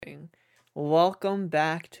recording. Welcome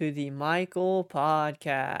back to the Michael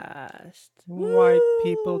Podcast. White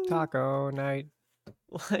people taco night.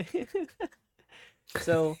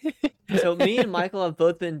 so, so me and Michael have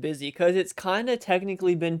both been busy because it's kind of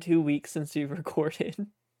technically been 2 weeks since we recorded.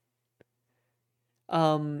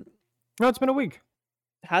 No, it's been a week.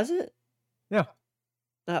 Has it? Yeah.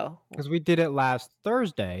 Oh, Because we did it last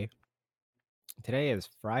Thursday. Today is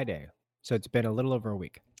Friday. So it's been a little over a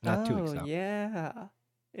week. Not 2 weeks, though. Yeah.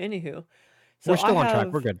 Anywho, We're still on track.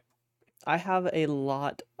 We're good. I have a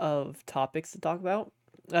lot of topics to talk about.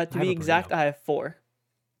 To be have a exact, burrito. I have 4.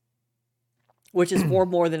 Which is 4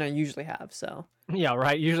 more than I usually have, so. Yeah,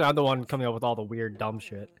 right. Usually I'm the one coming up with all the weird, dumb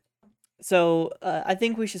shit. So, I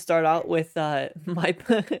think we should start out with the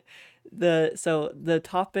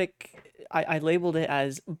topic, I labeled it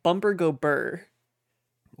as Bumper Go Burr.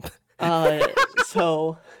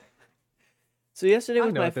 So yesterday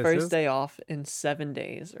was my first day off in 7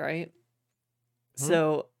 days, right?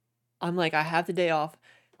 So I'm like, I have the day off.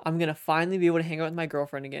 I'm going to finally be able to hang out with my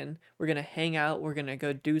girlfriend again. We're going to hang out. We're going to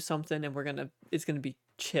go do something and it's going to be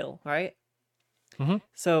chill, right?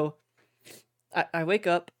 So I wake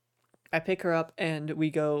up, I pick her up and we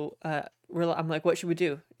go, I'm like, what should we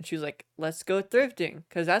do? And she was like, let's go thrifting.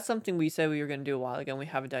 Cause that's something we said we were going to do a while ago and we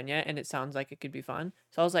haven't done yet. And it sounds like it could be fun.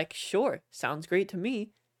 So I was like, sure. Sounds great to me.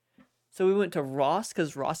 So we went to Ross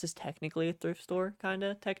cause Ross is technically a thrift store.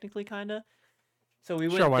 Technically. So we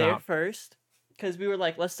went there first. Cause we were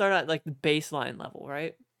like, let's start at like the baseline level.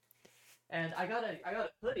 Right. And I got a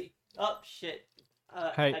hoodie. Oh shit.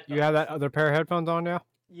 Hey, headphones. You have that other pair of headphones on now?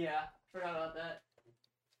 Yeah. Forgot about that.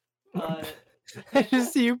 I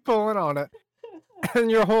just see you pulling on it.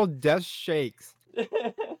 And your whole desk shakes.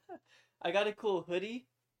 I got a cool hoodie.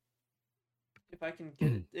 If I can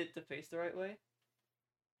get it to face the right way.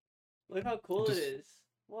 Look how cool it is.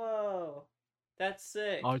 Whoa. That's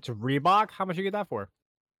sick. Oh, it's a Reebok? How much you get that for?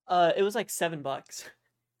 It was like $7.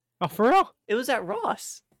 Oh, for real? It was at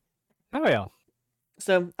Ross. Oh, yeah.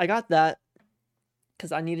 So I got that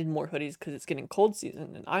because I needed more hoodies because it's getting cold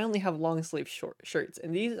season. And I only have long sleeve short shirts.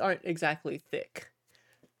 And these aren't exactly thick.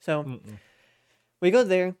 So we go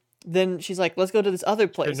there. Then she's like, let's go to this other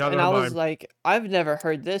place. And I was like, I've never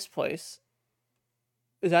heard this place.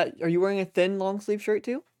 Are you wearing a thin long sleeve shirt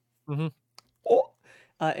too? Oh.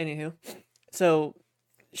 Anywho. So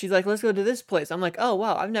she's like, let's go to this place. I'm like, oh,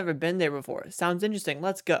 wow, I've never been there before. Sounds interesting.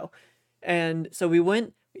 Let's go. And so we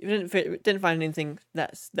went. We didn't find anything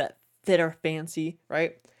that fit or fancy,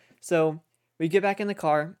 right? So we get back in the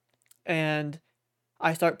car, and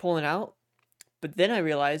I start pulling out. But then I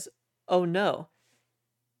realize, oh no,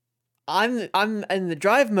 I'm in the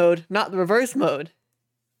drive mode, not the reverse mode.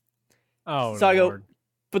 Oh, so Lord.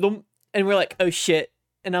 I go, and we're like, oh shit,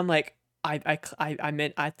 and I'm like, I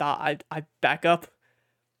thought I'd back up.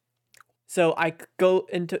 So I go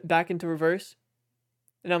back into reverse,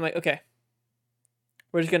 and I'm like, okay,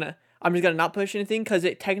 I'm just gonna not push anything because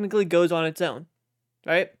it technically goes on its own,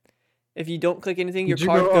 right? If you don't click anything, your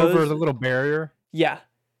car goes over the little barrier. Yeah.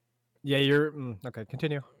 Yeah, you're okay.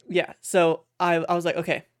 Continue. Yeah. So I was like,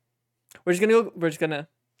 okay, we're just gonna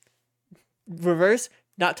reverse,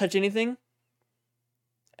 not touch anything,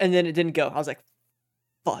 and then it didn't go. I was like,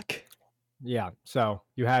 fuck. Yeah. So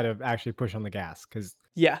you had to actually push on the gas because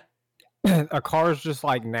a car's just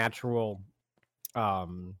like natural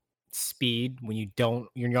speed when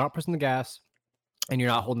you're not pressing the gas and you're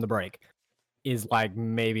not holding the brake is like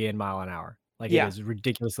maybe a mile an hour. Like it is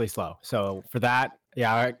ridiculously slow. So for that,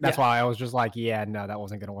 that's why I was just like, yeah, no, that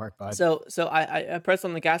wasn't gonna work, bud. So I pressed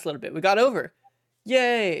on the gas a little bit. We got over,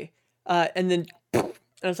 yay! And then I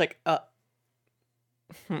was like, I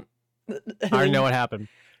already know what happened.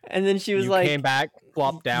 And then she was you like, came back,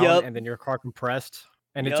 flopped down, and then your car compressed,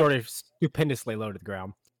 and it's already stupendously low to the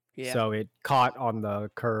ground. Yeah. So it caught on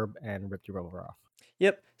the curb and ripped your roller off.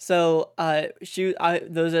 Yep. So there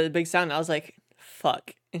was a big sound. I was like,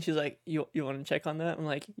 fuck. And she's like, you want to check on that? I'm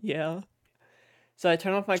like, yeah. So I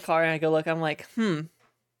turn off my car and I go look. I'm like,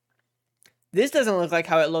 this doesn't look like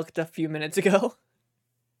how it looked a few minutes ago.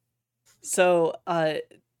 So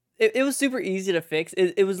it was super easy to fix.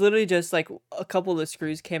 It was literally just like a couple of the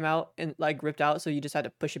screws came out and like ripped out. So you just had to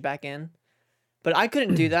push it back in. But I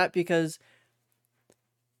couldn't do that because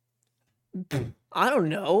I don't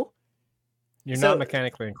know. You're not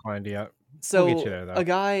mechanically inclined yet. So we'll get you there, though.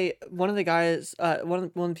 One of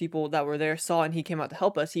the people that were there saw, and he came out to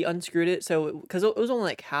help us. He unscrewed it because it was only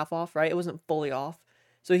like half off, right? It wasn't fully off.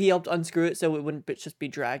 So he helped unscrew it so it wouldn't just be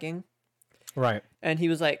dragging. Right. And he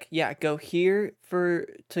was like, yeah, go here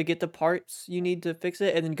to get the parts you need to fix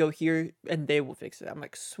it, and then go here and they will fix it. I'm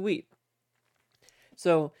like, sweet.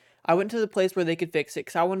 So I went to the place where they could fix it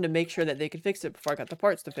because I wanted to make sure that they could fix it before I got the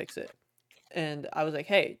parts to fix it. And I was like,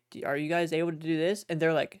 hey, are you guys able to do this? And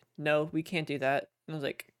they're like, no, we can't do that. And I was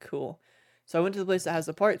like, cool. So I went to the place that has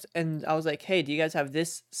the parts and I was like, hey, do you guys have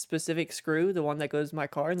this specific screw, the one that goes in my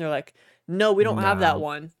car? And they're like, no, we don't have that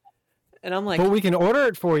one. And I'm like, but we can order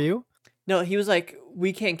it for you. No, he was like,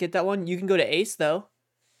 we can't get that one. You can go to Ace though.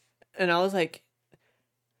 And I was like,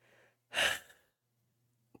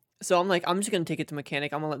 so I'm like, I'm just going to take it to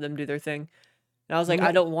mechanic. I'm going to let them do their thing. And I was like,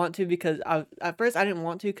 I don't want to because at first I didn't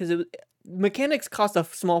want to because mechanics cost a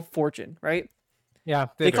small fortune, right? Yeah.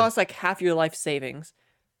 They cost like half your life savings.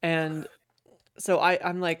 And so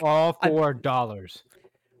I'm like, all $4.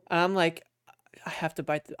 I'm like, I have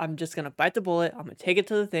to I'm just going to bite the bullet. I'm going to take it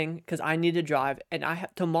to the thing because I need to drive. And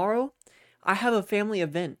tomorrow I have a family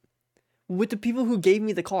event with the people who gave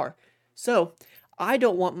me the car. So I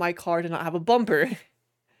don't want my car to not have a bumper.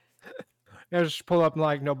 Yeah, just pull up and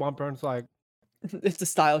like no bumper, and it's like it's a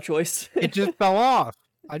style choice. It just fell off.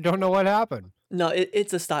 I don't know what happened. No,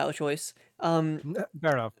 it's a style choice. Fair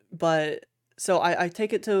enough. But so I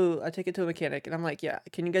take it to a mechanic and I'm like, yeah,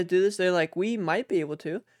 can you guys do this? They're like, we might be able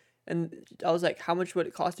to. And I was like, how much would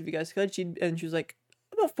it cost if you guys could? She was like,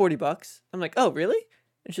 about $40. I'm like, oh really?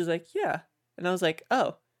 And she was like, yeah. And I was like,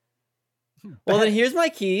 oh. Well then here's my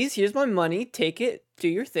keys, here's my money, take it, do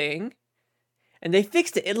your thing. And they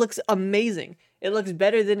fixed it. It looks amazing. It looks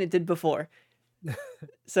better than it did before.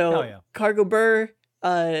 So yeah. Cargo Burr,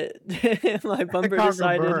 my bumper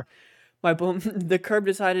decided the curb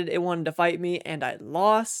decided it wanted to fight me and I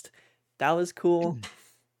lost. That was cool.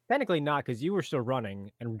 Technically not, because you were still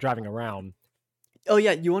running and driving around. Oh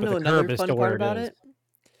yeah, you want to know another fun part about it?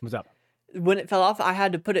 What's up? When it fell off, I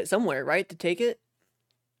had to put it somewhere, right, to take it.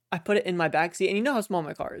 I put it in my backseat, and you know how small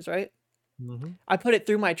my car is, right? Mm-hmm. I put it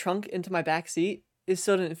through my trunk into my backseat. It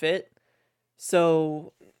still didn't fit.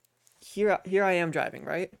 So here I am driving,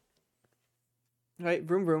 right? Right,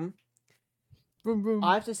 vroom vroom. Vroom vroom.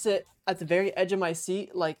 I have to sit at the very edge of my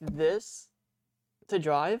seat like this to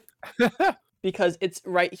drive because it's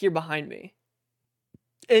right here behind me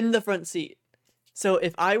in the front seat. So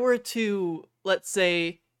if I were to, let's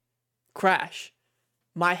say, crash,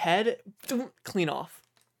 my head clean off.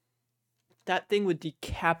 That thing would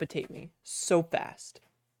decapitate me so fast.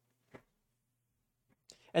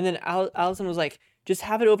 And then Allison was like, just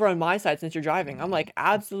have it over on my side since you're driving. I'm like,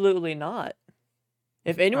 absolutely not.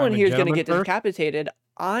 If anyone here is going to get decapitated,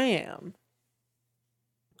 I am.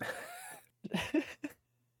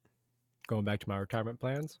 Going back to my retirement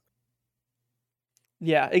plans?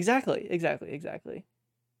 Yeah, exactly.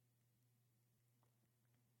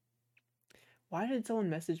 Why did someone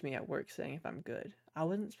message me at work saying if I'm good? I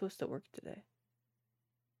wasn't supposed to work today.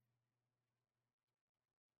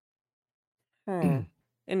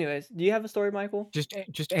 Anyways, do you have a story, Michael?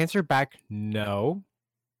 Just answer back no.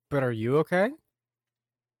 But are you okay?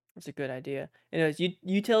 That's a good idea. Anyways,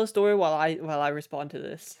 you tell a story while I respond to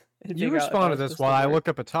this. You respond to this while I look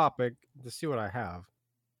up a topic to see what I have.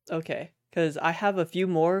 Okay, because I have a few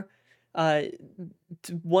more.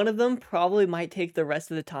 One of them probably might take the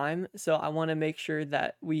rest of the time, so I want to make sure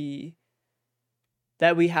that we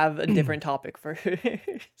have a different topic first.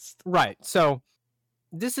 Right. So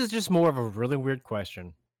this is just more of a really weird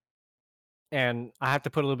question, and I have to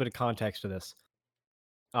put a little bit of context to this.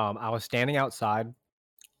 I was standing outside.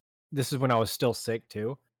 This is when I was still sick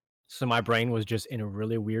too, so my brain was just in a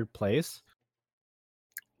really weird place.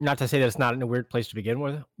 Not to say that it's not in a weird place to begin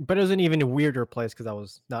with, but it was an even weirder place because I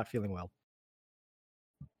was not feeling well.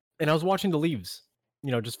 And I was watching the leaves,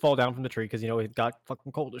 just fall down from the tree because, it got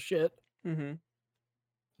fucking cold as shit. Mm-hmm.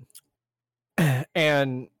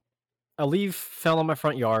 And a leaf fell on my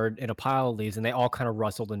front yard in a pile of leaves, and they all kind of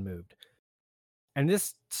rustled and moved. And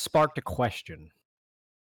this sparked a question.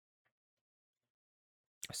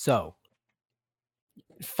 So,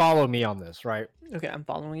 follow me on this, right? Okay, I'm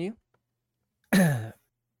following you.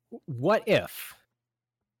 What if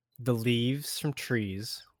the leaves from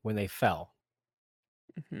trees, when they fell,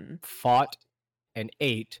 fought and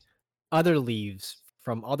ate other leaves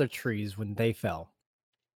from other trees when they fell?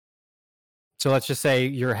 So let's just say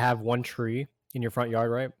you have one tree in your front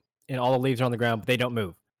yard, right? And all the leaves are on the ground, but they don't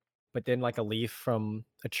move. But then like a leaf from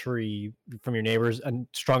a tree from your neighbor's, and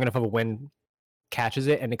strong enough of a wind catches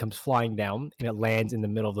it and it comes flying down and it lands in the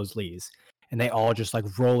middle of those leaves. And they all just like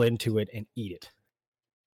roll into it and eat it.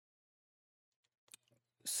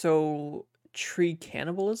 So tree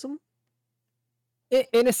cannibalism?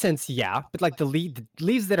 In a sense, yeah. But like the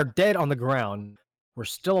leaves that are dead on the ground were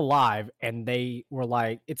still alive, and they were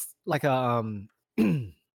like, it's like a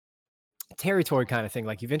territory kind of thing.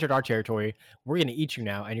 Like, you've entered our territory, we're going to eat you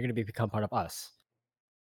now, and you're going to become part of us.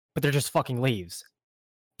 but they're just fucking leaves.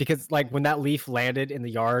 Because like when that leaf landed in the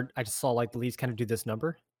yard, I just saw like the leaves kind of do this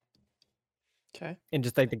number. Okay. And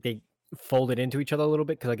just like they folded into each other a little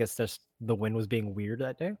bit because I guess just the wind was being weird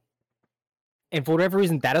that day. And for whatever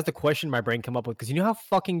reason, that is the question my brain come up with. Because you know how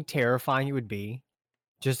fucking terrifying it would be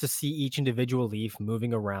just to see each individual leaf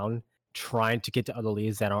moving around, trying to get to other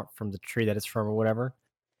leaves that aren't from the tree that it's from or whatever,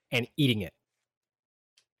 and eating it.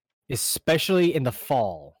 Especially in the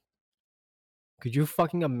fall. Could you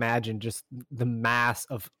fucking imagine just the mass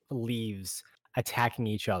of leaves attacking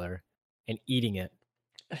each other and eating it?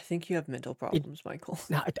 I think you have mental problems, Michael.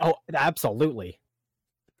 Oh, absolutely.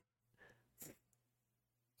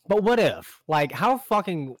 But what if? Like, how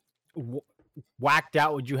fucking whacked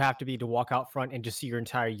out would you have to be to walk out front and just see your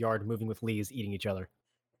entire yard moving with leaves eating each other?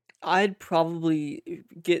 I'd probably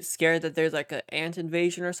get scared that there's like an ant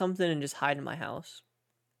invasion or something and just hide in my house.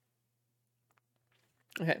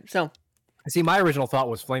 Okay, so See, my original thought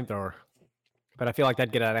was flamethrower, but I feel like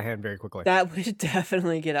that'd get out of hand very quickly. that would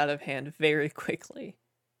definitely get out of hand very quickly,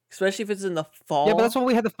 especially if it's in the fall. Yeah, but that's what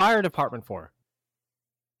we had the fire department for.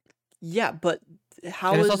 Yeah, but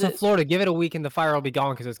how and it's is also it? Florida. Give it a week and the fire will be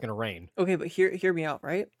gone because it's going to rain. Okay, but hear me out,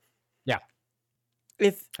 right? Yeah.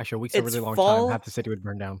 If actually, a week's a really long fall, time, half the city would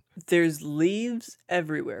burn down. There's leaves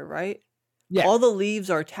everywhere, right? Yeah. All the leaves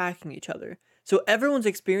are attacking each other, so everyone's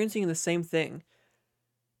experiencing the same thing.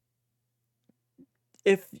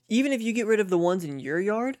 Even if you get rid of the ones in your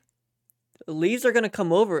yard, the leaves are going to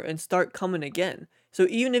come over and start coming again. So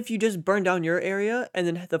even if you just burn down your area and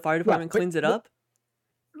then the fire department cleans it up.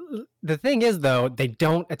 The thing is, though, they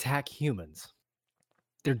don't attack humans.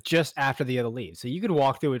 They're just after the other leaves. So you could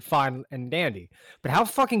walk through it fine and dandy. But how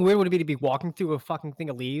fucking weird would it be to be walking through a fucking thing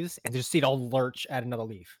of leaves and just see it all lurch at another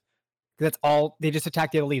leaf? That's all. They just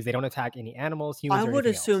attack the other leaves. They don't attack any animals, humans, I would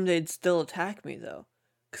assume they'd still attack me, though.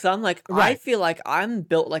 Because I'm like, right. I feel like I'm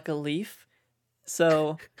built like a leaf.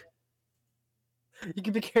 So you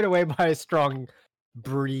can be carried away by a strong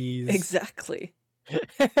breeze. Exactly.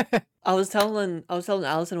 I was telling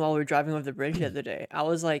Allison while we were driving over the bridge the other day. I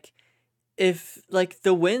was like, if like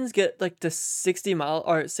the winds get like to 60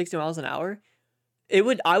 miles an hour,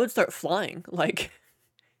 I would start flying. Like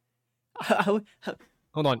hold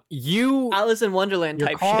on, you Alice in Wonderland your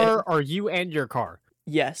type car shit. Or you and your car?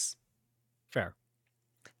 Yes. Fair.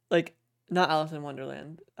 Like not Alice in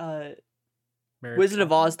Wonderland. Wizard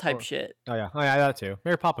of Oz type shit. Oh yeah, that too.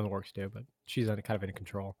 Mary Poppins works too, but she's kind of in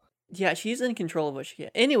control. Yeah, she's in control of what she can.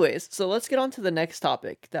 Anyways, so let's get on to the next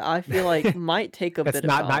topic that I feel like might take a bit of time.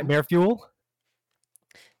 That's not nightmare fuel?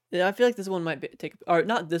 Yeah, I feel like this one might take, or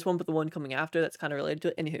not this one, but the one coming after that's kind of related to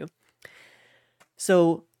it. Anywho.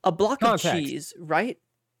 So, a block of cheese, right?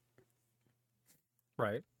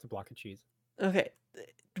 Right, it's a block of cheese. Okay.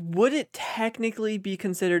 Would it technically be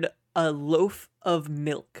considered a loaf of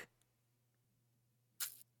milk?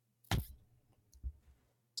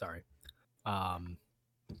 Sorry.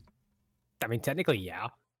 I mean, technically, yeah.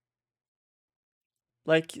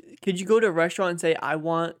 Like, could you go to a restaurant and say, I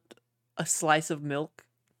want a slice of milk?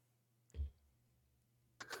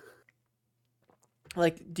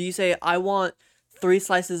 Like, do you say, I want 3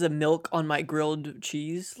 slices of milk on my grilled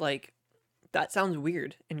cheese? Like, that sounds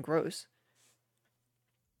weird and gross.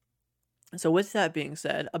 So with that being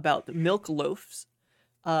said, about the milk loaves,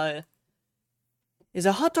 is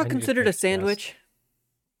a hot dog considered a sandwich? Yes.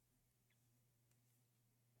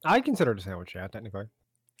 I consider it a sandwich, yeah, technically.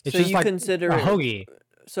 It's so just you like consider a hoagie.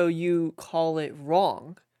 So you call it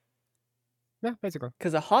wrong. Yeah, basically.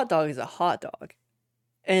 Because a hot dog is a hot dog.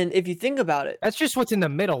 And if you think about it... That's just what's in the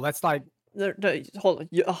middle. That's like... Hold on.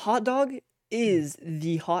 A hot dog is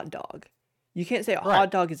the hot dog. You can't say a hot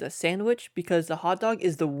dog is a sandwich because the hot dog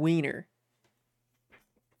is the wiener.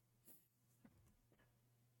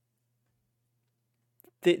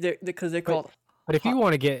 Because they're called... But if you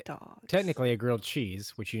want to get technically a grilled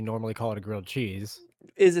cheese, which you normally call it a grilled cheese,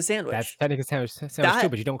 is a sandwich. That's technically a sandwich too,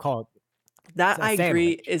 but you don't call it. That I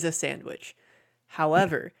agree is a sandwich.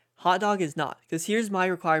 However, hot dog is not. Because here's my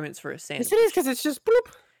requirements for a sandwich. Yes, it is because it's just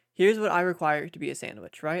bloop. Here's what I require to be a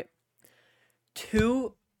sandwich, right?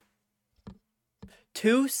 Two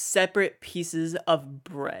separate pieces of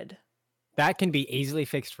bread. That can be easily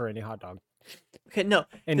fixed for any hot dog. Okay, no.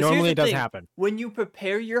 And normally it does happen. When you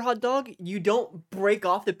prepare your hot dog, you don't break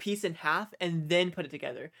off the piece in half and then put it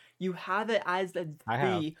together. You have it as the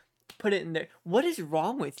three, put it in there. What is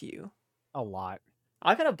wrong with you? A lot.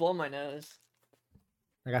 I gotta blow my nose.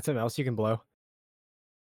 I got something else you can blow.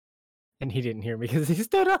 And he didn't hear me because he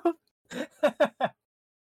stood up.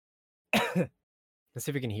 Let's see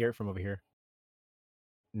if we can hear it from over here.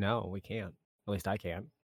 No, we can't. At least I can't.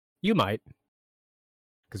 You might.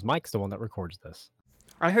 Because Mike's the one that records this.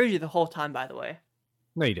 I heard you the whole time, by the way.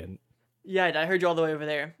 No, you didn't. Yeah, I heard you all the way over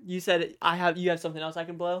there. You said you have something else I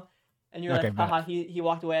can blow, and you're Okay, like, haha. He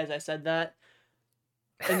walked away as I said that,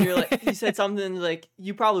 and you're like, you said something like,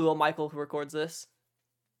 you probably will, Michael, who records this.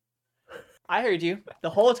 I heard you the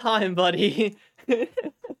whole time, buddy.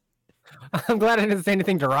 I'm glad I didn't say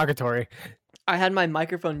anything derogatory. I had my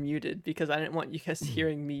microphone muted because I didn't want you guys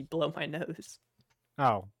hearing me blow my nose.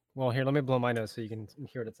 Oh, well, here, let me blow my nose so you can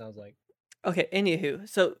hear what it sounds like. Okay, anywho,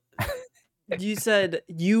 so you said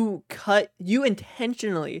you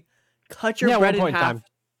intentionally cut your bread in half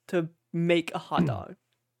to make a hot dog.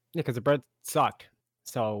 Yeah, because the bread sucked,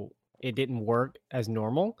 so it didn't work as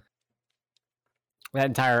normal. That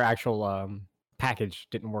entire actual package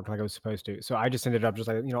didn't work like it was supposed to. So I just ended up just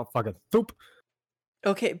like, fucking thoop.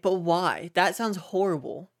 Okay, but why? That sounds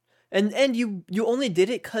horrible. And you only did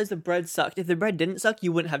it because the bread sucked. If the bread didn't suck,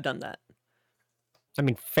 you wouldn't have done that. I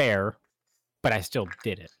mean, fair, but I still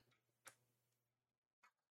did it.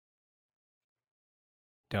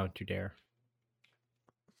 Don't you dare.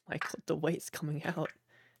 Michael, the way it's coming out.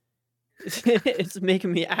 It's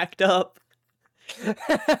making me act up.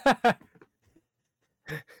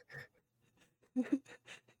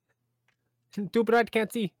 Too bright,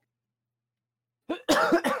 can't see.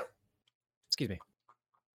 Excuse me.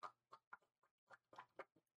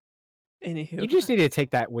 Anywho. You just need to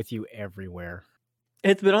take that with you everywhere.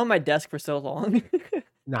 It's been on my desk for so long.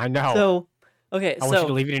 I know. So, okay, I want you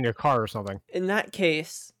to leave it in your car or something. In that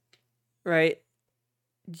case, right?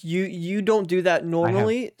 You don't do that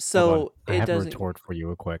normally, so I have a retort for you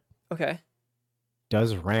real quick. Okay.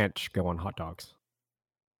 Does ranch go on hot dogs?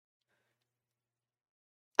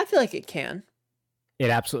 I feel like it can. It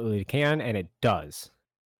absolutely can, and it does.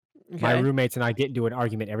 Okay. My roommates and I get into an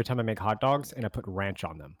argument every time I make hot dogs, and I put ranch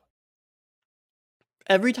on them.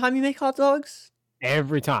 Every time you make hot dogs?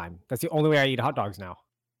 Every time. That's the only way I eat hot dogs now.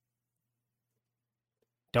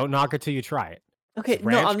 Don't knock it till you try it. Okay,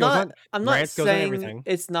 no, I'm not saying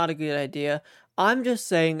it's not a good idea. I'm just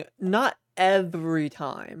saying not every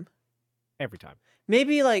time. Every time.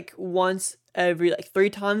 Maybe like once every 3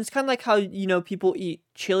 times. Kind of like how, people eat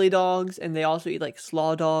chili dogs and they also eat like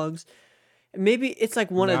slaw dogs. Maybe it's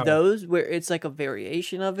like one of those where it's like a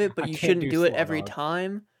variation of it, but you shouldn't do it every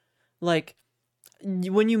time. Like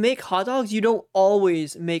when you make hot dogs, you don't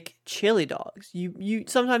always make chili dogs. You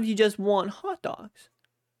sometimes you just want hot dogs.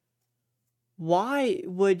 Why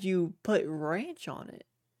would you put ranch on it?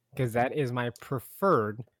 Because that is my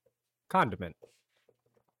preferred condiment.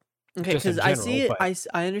 Okay, because I see it.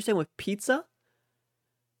 I understand with pizza.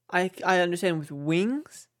 I understand with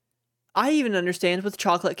wings. I even understand with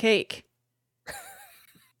chocolate cake.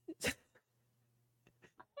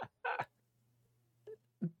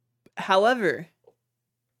 However,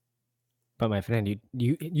 but my friend,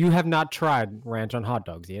 you have not tried ranch on hot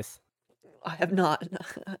dogs, yes? I have not.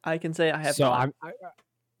 I can say I have not. So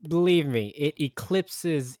believe me, it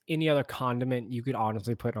eclipses any other condiment you could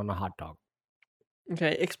honestly put on a hot dog.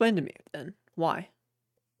 Okay, explain to me then. Why?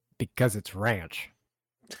 Because it's ranch.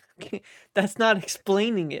 That's not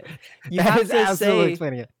explaining it. You have to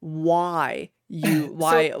say why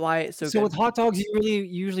it's so good. So with hot dogs, you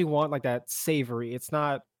usually want like that savory. It's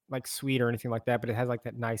not like sweet or anything like that, but it has like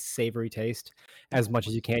that nice savory taste as much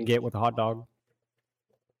as you can get with a hot dog.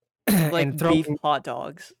 Like beef hot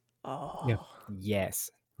dogs. Oh. Yeah. Yes.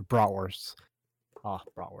 Bratwurst. Oh,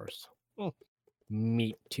 bratwurst. Oh.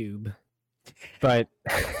 Meat tube. But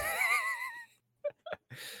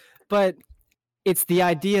it's the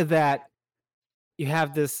idea that you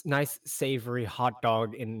have this nice savory hot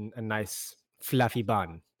dog in a nice fluffy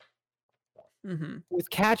bun. Mm-hmm. With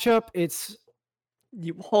ketchup, it's...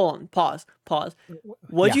 Hold on. Pause.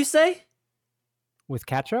 What'd you say? With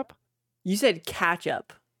ketchup? You said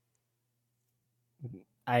ketchup.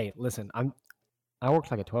 Hey, listen, I worked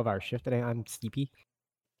like a 12-hour shift today. I'm sleepy.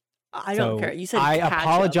 I don't care. You said I ketchup.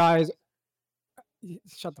 Apologize.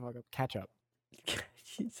 Shut the fuck up. Ketchup.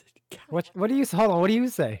 What do you say? Hold on. What do you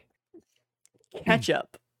say?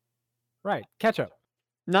 Ketchup. Right. Ketchup.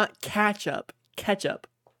 Not ketchup. Ketchup.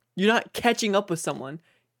 You're not catching up with someone.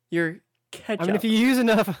 You're ketchup. I mean, if you use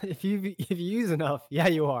enough, if you use enough, yeah,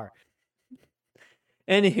 you are.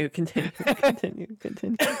 Anywho, continue.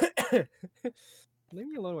 Leave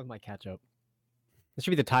me alone with my ketchup. This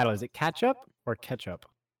should be the title. Is it ketchup or ketchup?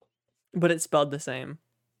 But it's spelled the same.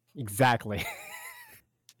 Exactly.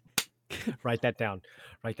 Write that down.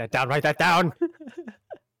 Write that down.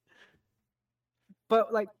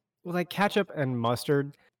 But like ketchup and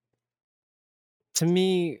mustard, to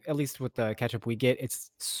me, at least with the ketchup we get,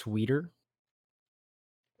 it's sweeter.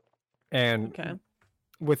 And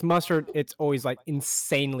with mustard, it's always like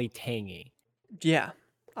insanely tangy. Yeah.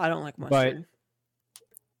 I don't like But mustard.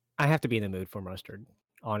 I have to be in the mood for mustard,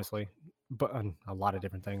 honestly. But a lot of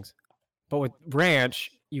different things. But with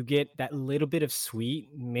ranch, you get that little bit of sweet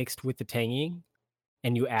mixed with the tangy,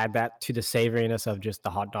 and you add that to the savoriness of just the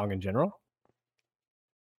hot dog in general.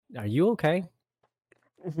 Are you okay?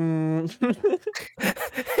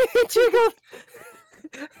 Jacob.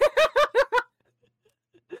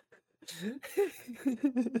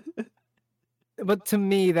 But to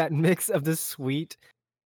me, that mix of the sweet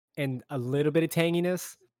and a little bit of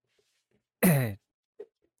tanginess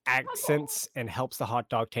accents and helps the hot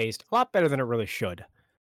dog taste a lot better than it really should.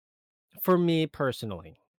 For me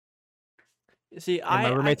personally. See, And my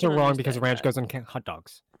I roommates can are wrong because understand ranch that. goes on hot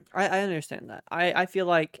dogs. I understand that. I feel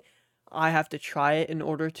like I have to try it in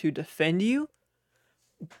order to defend you,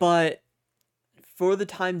 but for the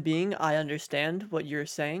time being, I understand what you're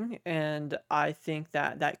saying, and I think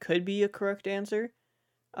that that could be a correct answer.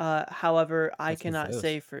 However, I Let's cannot this.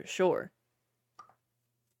 say for sure.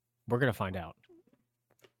 We're gonna find out.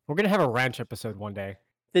 We're gonna have a ranch episode one day.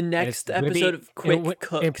 The And it's next gonna episode be of Quick in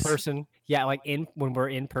Cooks. person. Yeah, like when we're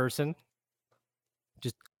in person.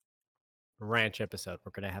 Just ranch episode.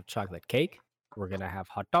 We're gonna have chocolate cake. We're gonna have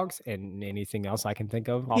hot dogs and anything else I can think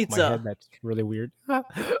of off my head Pizza. that's really weird.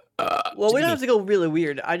 Well, we don't have Jamie, to go really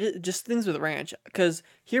weird. I just things with ranch. Cause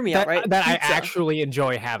hear me out, right? that I Pizza. actually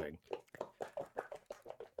enjoy having.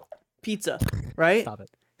 Pizza, right? Stop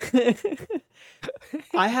it.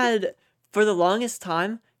 I had for the longest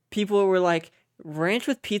time, people were like, ranch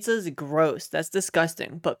with pizza is gross. That's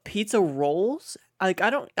disgusting. But pizza rolls, like I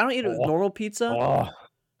don't eat it with normal pizza. Oh,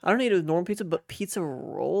 I don't eat it with normal pizza, but pizza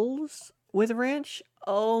rolls with ranch.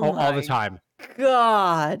 Oh all the my time.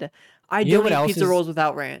 god! I You know don't what eat else pizza is? rolls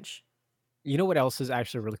without ranch. You know what else is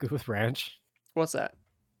actually really good with ranch? What's that?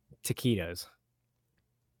 Taquitos.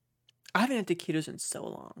 I haven't had taquitos in so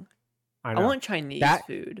long. I I know. want Chinese That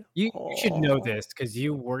food. you should know Oh. this because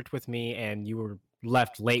you worked with me and you were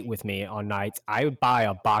left late with me on nights. I would buy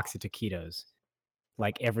a box of taquitos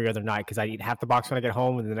like every other night because I eat half the box when I get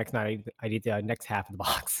home, and the next night I'd eat the next half of the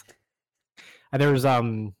box. And there was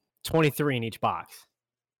 23 in each box.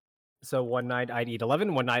 So one night I'd eat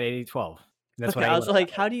 11, one night I'd eat 12. And that's Okay, what I I ate. was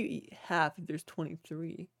like, how do you eat half if there's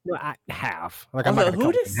 23? Half. Like I'm not Also, gonna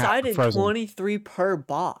who cut it in half decided frozen. 23 per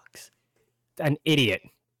box? An idiot.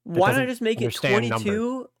 Why not just make it understand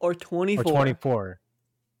 22 or 24? Or 24.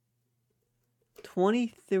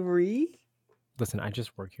 23? Listen, I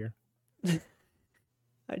just work here.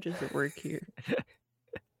 I just work here.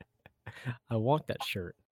 I want that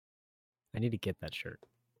shirt. I need to get that shirt.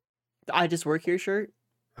 I just work here shirt?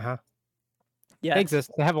 Uh-huh. Yes. They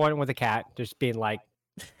exist. They have one with a cat just being like,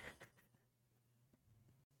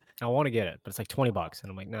 I want to get it, but it's like $20. And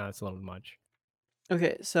I'm like, no, it's a little much.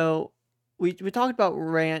 Okay, so we talked about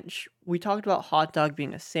ranch. We talked about hot dog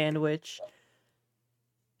being a sandwich.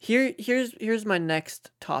 Here's my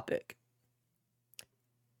next topic.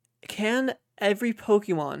 Can every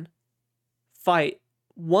Pokemon fight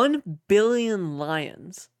 1 billion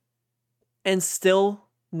lions and still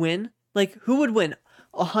win? Like, who would win?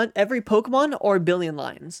 Every Pokemon or 1 billion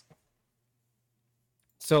lions?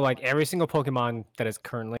 So like every single Pokemon that is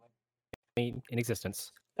currently in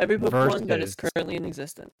existence Every Pokemon that is versus- currently in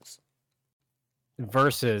existence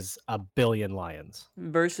versus 1 billion lions.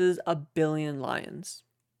 versus 1 billion lions.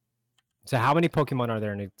 So how many Pokemon are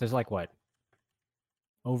there? There's like what?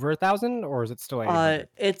 Over 1,000, or is it still 800?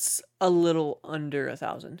 It's a little under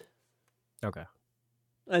 1,000. Okay.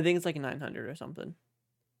 I think it's like 900 or something.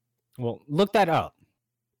 Well, look that up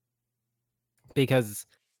because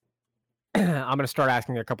I'm going to start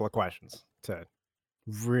asking a couple of questions to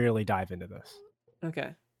really dive into this.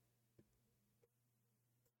 Okay.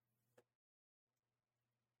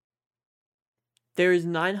 There is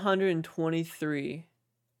 923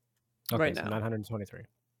 Okay, right so now. 923.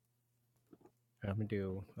 I'm gonna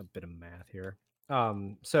do a bit of math here.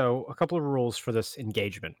 So a couple of rules for this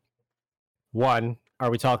engagement. One, are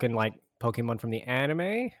we talking like Pokemon from the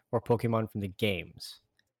anime or Pokemon from the games?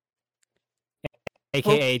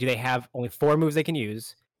 AKA, do they have only 4 moves they can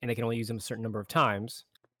use, and they can only use them a certain number of times?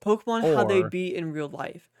 Pokemon how they Or be in real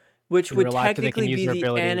life, which in would real life, do they can technically use be their the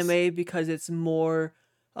abilities anime because it's more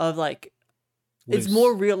of like it's loose?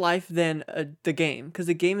 more real life than the game because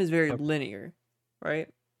the game is very Okay. linear, right?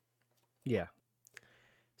 Yeah.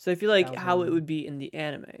 So I feel like how it 1,000. would be in the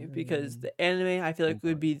anime because the anime I feel like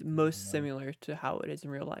would be most similar to how it is in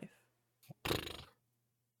real life.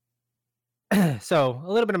 So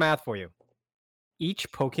a little bit of math for you.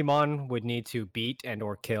 Each Pokemon would need to beat and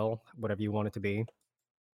or kill whatever you want it to be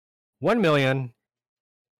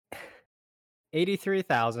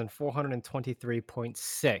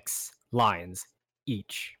 1,083,423.6 lions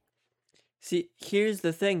each. See, here's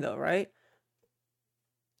the thing though, right?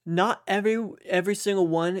 Not every single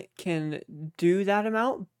one can do that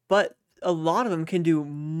amount, but a lot of them can do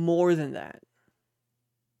more than that.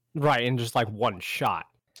 Right, in just like one shot.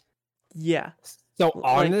 Yeah. So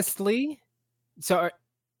honestly,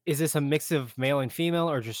 is this a mix of male and female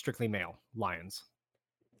or just strictly male lions?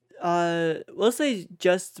 Let's say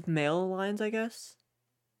just male lions, I guess.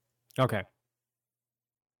 Okay.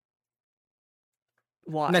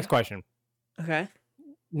 Why? Next question. Okay.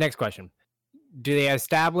 Next question. Do they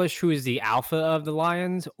establish who is the alpha of the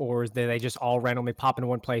lions, or do they just all randomly pop into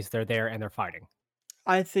one place, they're there, and they're fighting?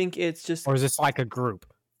 I think it's just... Or is this like a group?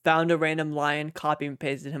 Found a random lion, copy and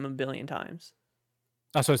pasted him a billion times.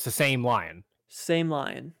 Oh, so it's the same lion? Same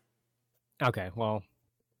lion. Okay, well...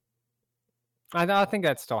 I think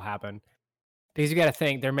that still happened. Because you gotta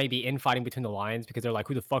think, there may be infighting between the lions because they're like,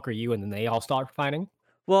 who the fuck are you? And then they all start fighting.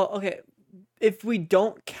 Well, okay. If we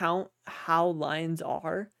don't count how lions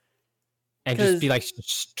are... And just be like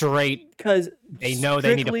straight... Because they know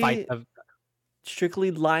they need to fight... Strictly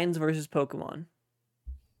lions versus Pokemon.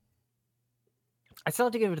 I still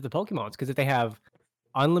have to give it to the Pokemons, because if they have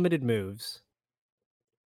unlimited moves,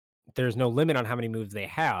 there's no limit on how many moves they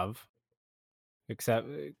have, except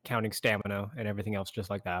counting stamina and everything else just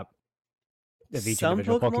like that. Of each Some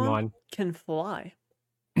individual Pokemon can fly.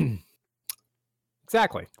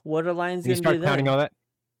 Exactly. What are lions going to do start counting then? all that.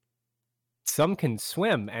 Some can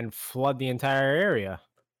swim and flood the entire area.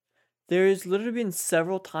 There's literally been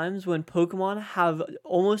several times when Pokemon have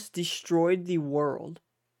almost destroyed the world.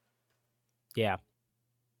 Yeah.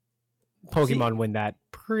 Pokemon win that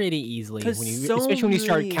pretty easily, especially when you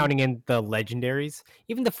start counting in the legendaries.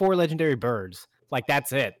 Even the 4 legendary birds, like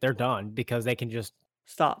that's it. They're done because they can just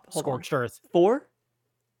scorched earth. 4?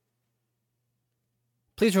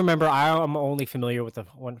 Please remember, I am only familiar with the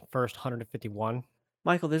first 151.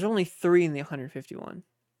 Michael, there's only 3 in the 151.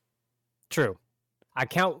 True. I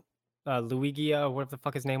count Luigia, whatever the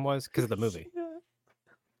fuck his name was, because of the movie.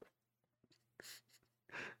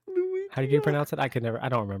 Luigia. How did you pronounce it? I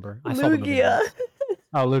don't remember. I saw the movie.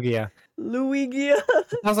 Oh, Lugia. Luigia.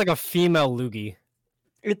 It sounds like a female Luigi.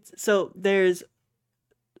 There's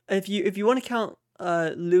if you want to count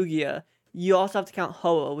Lugia, you also have to count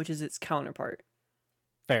Ho-Oh, which is its counterpart.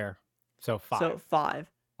 Fair. So 5. So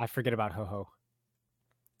 5. I forget about Ho-Oh.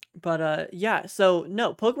 But yeah, so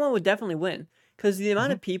no, Pokemon would definitely win. Because the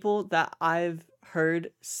amount of people that I've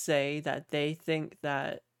heard say that they think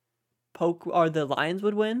that the lions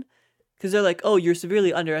would win, because they're like, oh, you're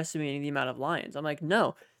severely underestimating the amount of lions. I'm like,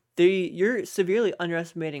 no, you're severely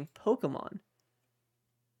underestimating Pokemon.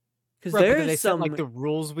 Because there's some... like the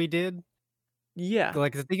rules we did. Yeah.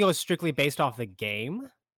 Like, if they go strictly based off the game,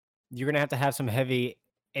 you're going to have some heavy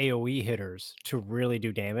AoE hitters to really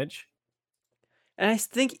do damage. And I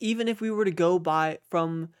think even if we were to go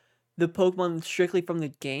from the Pokemon strictly from the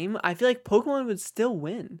game, I feel like Pokemon would still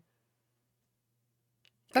win.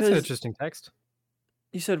 That's an interesting text.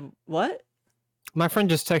 You said what? My friend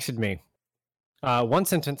just texted me. One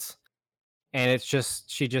sentence, and it's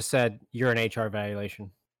she just said, "You're an HR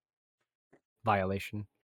violation." I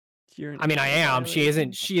mean, I am.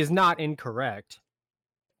 Violation. She is not incorrect.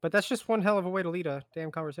 But that's just one hell of a way to lead a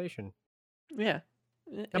damn conversation. Yeah.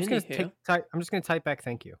 I'm just gonna type back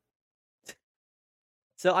thank you.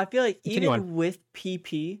 So I feel like even with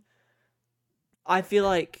PP, I feel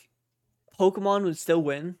like Pokemon would still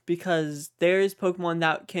win, because there's Pokemon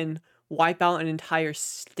that can wipe out an entire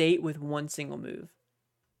state with one single move.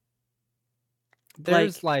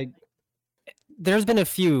 There's been a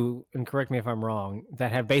few, and correct me if I'm wrong,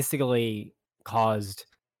 that have basically caused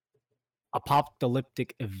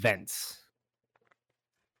apocalyptic events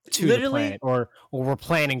to the planet, or we're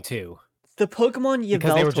planning to. The Pokemon Yveltal,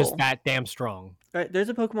 because they were just that damn strong. Right, there's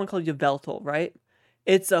a Pokemon called Yveltal, right?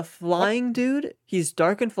 It's a flying dude. He's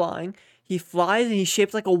dark and flying. He flies and he's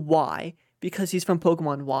shaped like a Y because he's from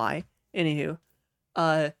Pokemon Y. Anywho,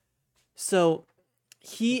 so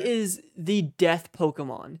he is the death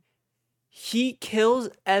Pokemon. He kills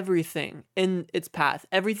everything in its path,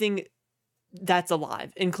 everything that's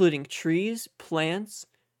alive, including trees, plants,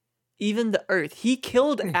 even the earth. He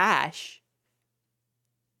killed Ash.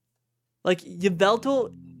 Like,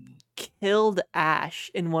 Yveltal killed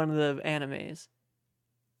Ash in one of the animes.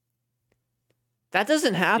 That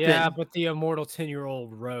doesn't happen. Yeah, but the immortal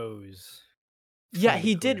 10-year-old Rose. Yeah,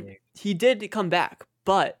 he did come back,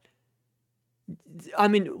 but I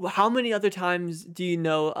mean, how many other times do you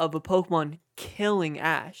know of a Pokemon killing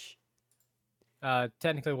Ash?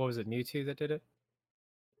 Technically, what was it, Mewtwo that did it?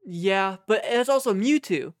 Yeah, but it's also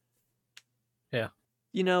Mewtwo. Yeah.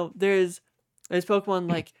 You know, there's Pokemon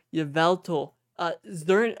like Yveltal,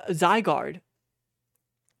 Zygarde.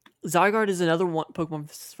 Zygarde is another one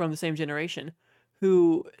Pokemon from the same generation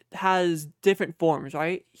who has different forms,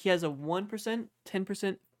 right? He has a 1%,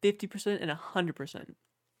 10%, 50%, and 100%.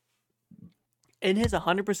 In his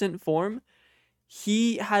 100% form,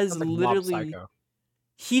 he has Sounds like Mob literally... Psycho.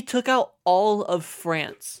 He took out all of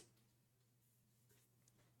France.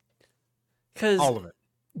 All of it.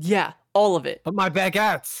 Yeah, all of it. But my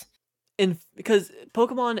baguettes. Because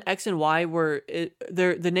Pokemon X and Y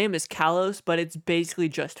the name is Kalos, but it's basically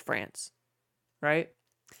just France, right?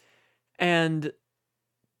 And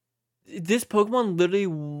this Pokemon literally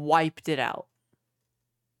wiped it out.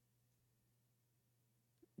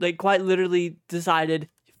 Like, quite literally decided,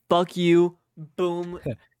 fuck you, boom,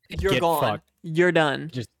 you're gone. Fucked. You're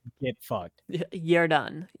done. Just get fucked. You're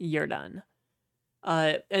done. You're done.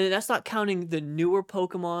 And that's not counting the newer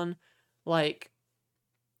Pokemon, like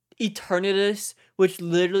Eternatus, which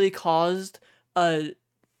literally caused a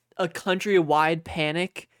countrywide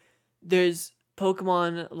panic. There's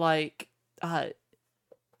Pokemon like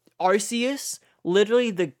Arceus,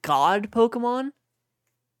 literally the god Pokemon.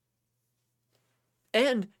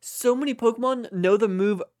 And so many Pokemon know the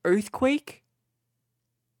move Earthquake.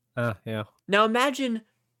 Yeah. Now imagine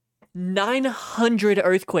 900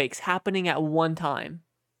 earthquakes happening at one time.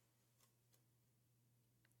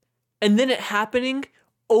 And then it happening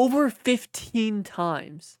over 15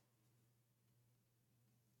 times.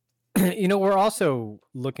 We're also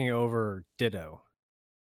looking over Ditto,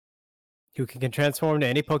 who can transform to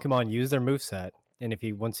any Pokemon, use their moveset, and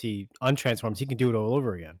once he untransforms, he can do it all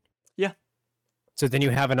over again. Yeah. So then you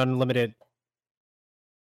have an unlimited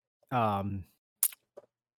but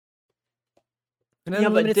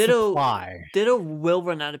supply. Ditto will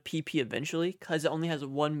run out of PP eventually because it only has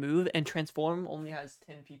one move, and Transform only has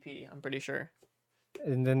 10 PP, I'm pretty sure.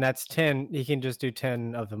 And then that's 10. He can just do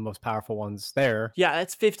 10 of the most powerful ones there. Yeah,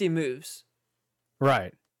 that's 50 moves.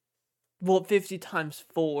 Right. Well, 50 times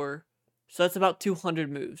 4. So that's about 200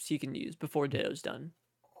 moves he can use before Ditto's done.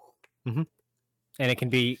 Mm-hmm. And it can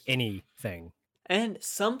be anything. And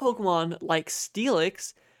some Pokemon, like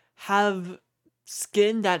Steelix, have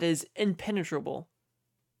skin that is impenetrable.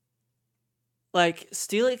 Like,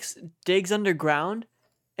 Steelix digs underground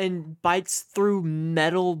and bites through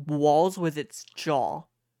metal walls with its jaw.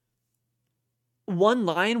 One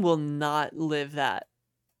lion will not live that.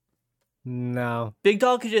 No. Big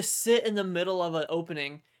Dog could just sit in the middle of an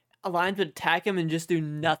opening. A lion would attack him and just do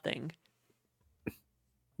nothing.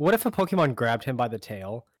 What if a Pokemon grabbed him by the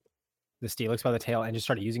tail, the Steelix by the tail, and just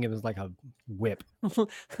started using him as like a whip?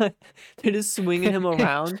 They're just swinging him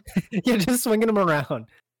around. Yeah, just swinging him around.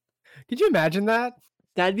 Could you imagine that?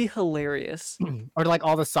 That'd be hilarious. Or like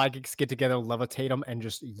all the psychics get together, levitate him, and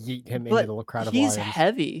just yeet him into the crowd of lions. He's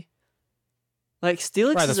heavy. Like,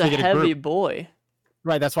 Steelix is a heavy boy.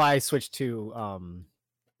 Right, that's why I switched to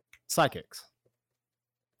psychics.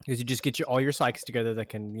 Because you just get all your psychics together that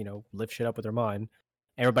can, lift shit up with their mind.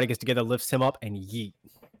 Everybody gets together, lifts him up, and yeet.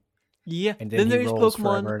 Yeah. And then there's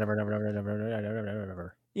Pokemon.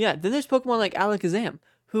 Never. Yeah, then there's Pokemon like Alakazam,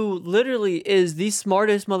 who literally is the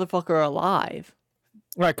smartest motherfucker alive.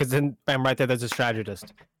 Right, because then, bam, right there's a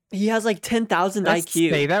strategist. He has like 10,000 IQ.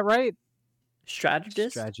 Say that right?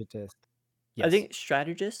 Strategist? Yes. I think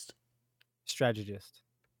strategist.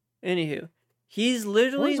 Anywho, he's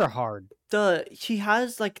literally... Words are hard. He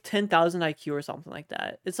has like 10,000 IQ or something like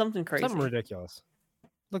that. It's something crazy. Something ridiculous.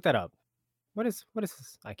 Look that up. What is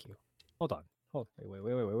this IQ? Hold on.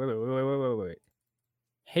 Wait.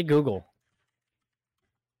 Hey Google.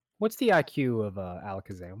 What's the IQ of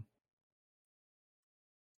Alakazam?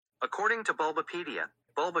 According to Bulbapedia,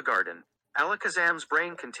 Bulbagarden, Alakazam's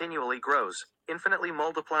brain continually grows, infinitely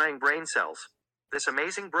multiplying brain cells. This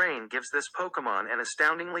amazing brain gives this Pokemon an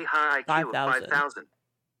astoundingly high IQ of 5,000.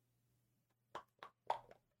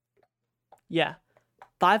 Yeah.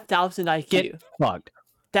 5,000 IQ. Get fucked.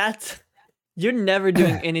 You're never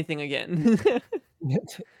doing anything again.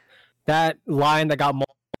 That line that got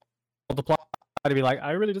multiplied to be like,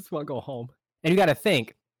 I really just want to go home. And you got to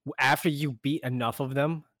think, after you beat enough of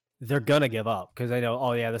them, they're gonna give up because they know,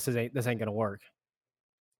 oh yeah, this ain't gonna work.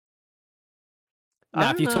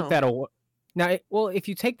 Now, if you took that away, if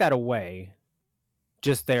you take that away,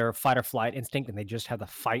 just their fight or flight instinct, and they just have the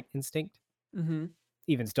fight instinct,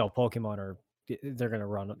 even still, Pokemon they're gonna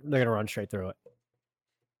run straight through it.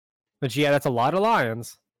 But yeah, that's a lot of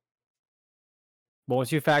lions. But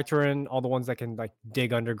once you factor in all the ones that can like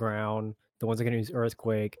dig underground, the ones that can use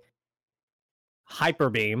Earthquake,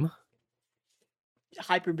 Hyper Beam.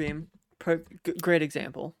 Great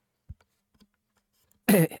example.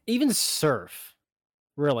 Even Surf,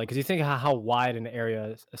 Really? Because you think how wide an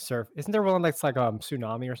area a surf. Isn't there one that's like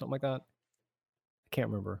tsunami or something like that? I can't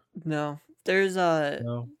remember. No. There's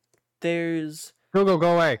No. there's Google,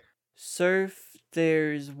 go away. surf,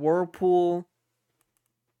 there's whirlpool.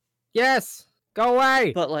 Yes, go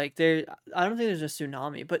away. But like I don't think there's a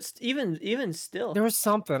tsunami. But even still, There was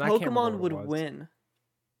something. I can't remember Pokemon what would it was. win.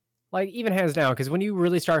 Like even hands down, because when you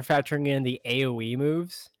really start factoring in the AOE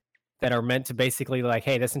moves that are meant to basically like,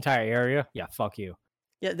 hey, this entire area, yeah, fuck you.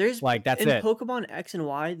 Yeah, there's like that's in it. Pokemon X and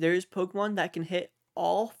Y, there's Pokemon that can hit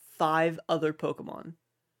all 5 other Pokemon.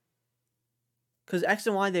 Because X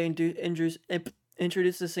and Y, they introduce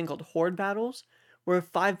this thing called Horde battles, where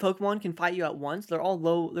 5 Pokemon can fight you at once. They're all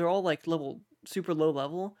low. They're all like super low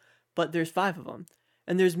level, but there's 5 of them,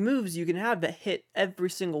 and there's moves you can have that hit every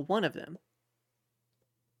single one of them.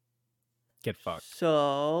 Get fucked.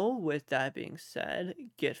 So, with that being said,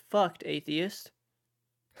 get fucked, atheist.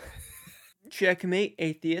 Checkmate,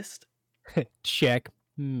 atheist.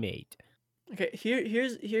 Checkmate. Okay,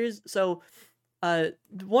 here's so,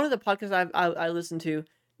 one of the podcasts I listen to,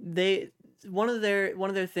 one of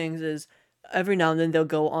their things is every now and then they'll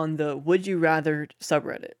go on the Would You Rather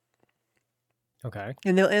subreddit. Okay.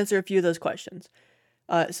 And they'll answer a few of those questions.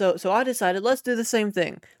 So I decided let's do the same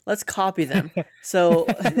thing. Let's copy them. So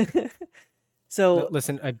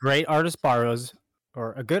listen, a great artist borrows,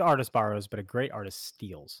 or a good artist borrows, but a great artist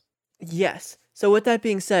steals. Yes. So with that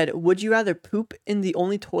being said, would you rather poop in the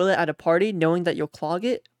only toilet at a party knowing that you'll clog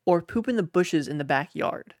it, or poop in the bushes in the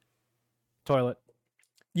backyard? Toilet.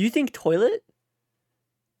 You think toilet?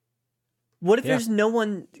 What if there's no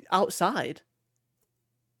one outside?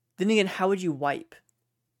 Then again, how would you wipe?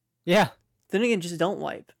 Yeah. Then again, just don't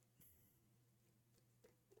wipe.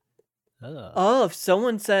 Oh, if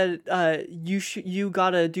someone said you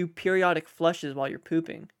gotta do periodic flushes while you're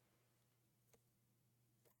pooping.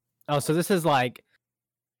 Oh, so this is like...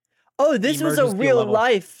 Oh, this was a real level.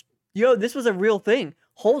 life. Yo, this was a real thing.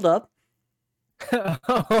 Hold up.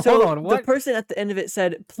 Hold on, what? The person at the end of it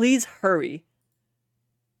said, please hurry.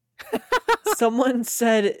 Someone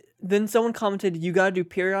commented, you gotta do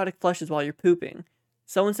periodic flushes while you're pooping.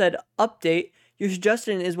 Someone said, update, your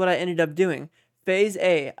suggestion is what I ended up doing. Phase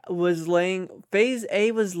A was laying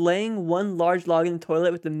one large log in the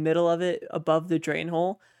toilet with the middle of it above the drain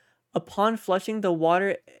hole. Upon flushing, the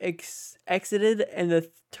water exited and the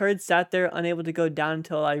turd sat there unable to go down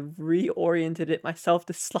until I reoriented it myself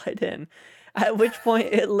to slide in. At which point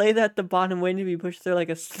it lay at the bottom waiting to be pushed through like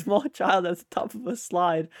a small child at the top of a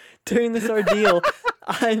slide. During this ordeal,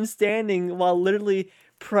 I'm standing while literally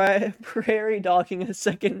prairie dogging a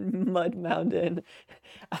second mud mound in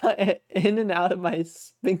and out of my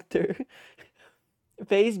sphincter.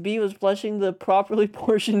 Phase B was flushing the properly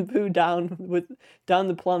portioned poo down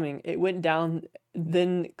the plumbing. It went down,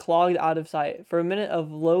 then clogged out of sight. For a minute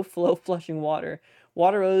of low flow flushing water.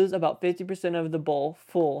 Water rose about 50% of the bowl,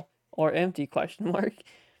 full or empty ?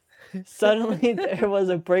 Suddenly there was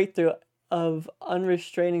a breakthrough of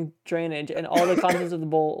unrestrained drainage, and all the contents of the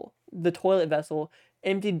bowl, the toilet vessel,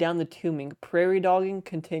 emptied down the tubing. Prairie dogging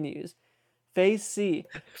continues. Phase C.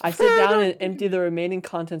 I sit down and empty the remaining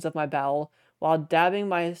contents of my bowel while dabbing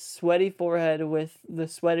my sweaty forehead with the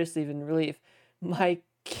sweater sleeve in relief. My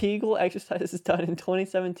Kegel exercise is done in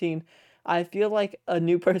 2017. I feel like a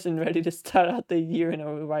new person ready to start out the year in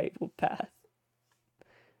a right path.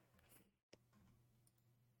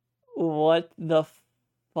 What the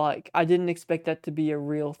fuck? I didn't expect that to be a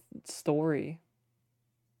real story.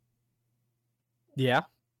 Yeah.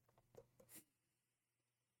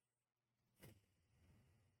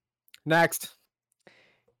 Next.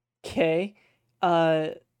 Okay.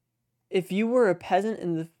 If you were a peasant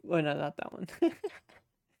in the... Oh, no, not that one.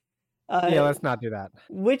 Yeah, let's not do that.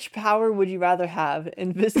 Which power would you rather have?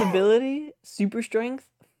 Invisibility, super strength,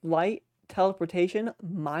 flight, teleportation,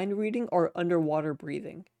 mind reading, or underwater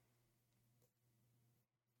breathing?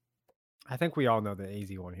 I think we all know the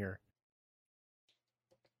easy one here.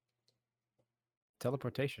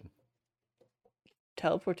 Teleportation.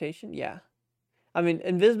 Teleportation? Yeah. I mean,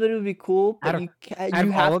 invisibility would be cool, but you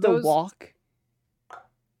have to walk.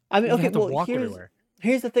 I mean, okay, well,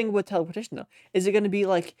 here's the thing with teleportation, though. Is it going to be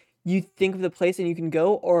like you think of the place and you can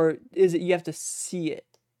go, or is it you have to see it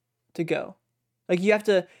to go? Like, you have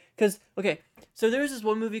to... Because, okay, so there was this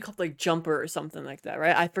one movie called, like, Jumper or something like that,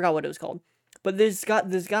 right? I forgot what it was called. But this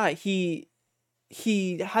guy, he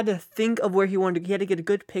had to think of where he wanted to... He had to get a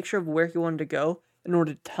good picture of where he wanted to go in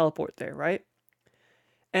order to teleport there, right?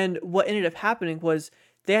 And what ended up happening was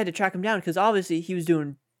they had to track him down because obviously he was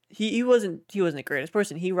doing... He wasn't the greatest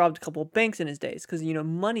person. He robbed a couple of banks in his days because, you know,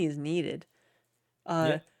 money is needed.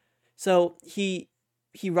 So he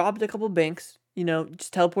robbed a couple of banks,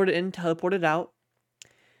 just teleported in, teleported out.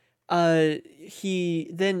 He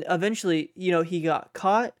then eventually, he got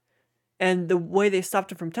caught, and the way they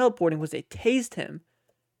stopped him from teleporting was they tased him,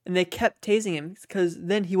 and they kept tasing him because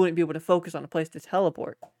then he wouldn't be able to focus on a place to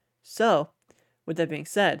teleport. So, with that being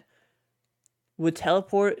said, would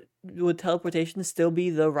teleportation still be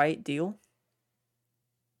the right deal?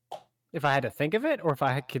 If I had to think of it, or if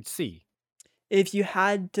I could see? If you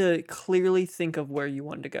had to clearly think of where you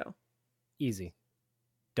wanted to go. Easy.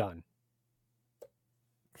 Done.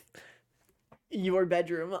 Your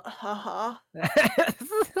bedroom. Haha.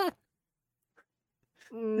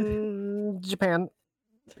 Japan.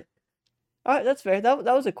 All right, that's fair. That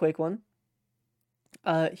was a quick one.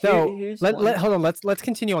 Here's one. Hold on. Let's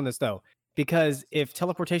continue on this though, because if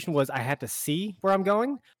teleportation was I had to see where I'm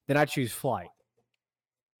going, then I'd choose flight.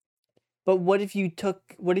 But what if you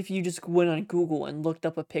just went on Google and looked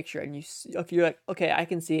up a picture and you're like, okay, I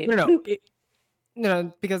can see it.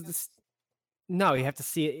 No, because you have to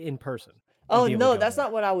see it in person. Oh no, that's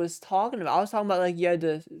not what I was talking about. I was talking about like you had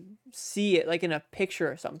to see it like in a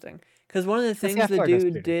picture or something. Because one of the things the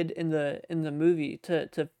dude did in the movie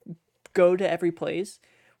to go to every place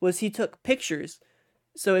was he took pictures.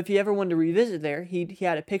 So if he ever wanted to revisit there, he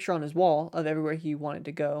had a picture on his wall of everywhere he wanted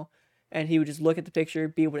to go. And he would just look at the picture,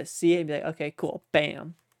 be able to see it, and be like, okay, cool,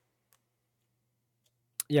 bam.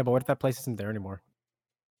 Yeah, but what if that place isn't there anymore?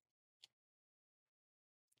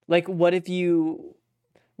 Like, what if you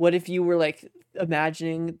were, like,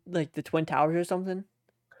 imagining, like, the Twin Towers or something?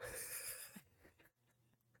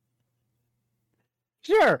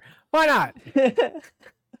 Sure, why not? And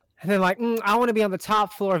then, like, I want to be on the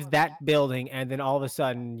top floor of that building, and then all of a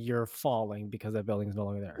sudden, you're falling because that building's no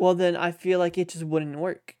longer there. Well, then I feel like it just wouldn't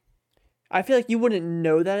work. I feel like you wouldn't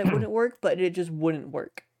know that it wouldn't work, but it just wouldn't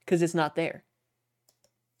work because it's not there.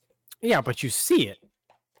 Yeah, but you see it.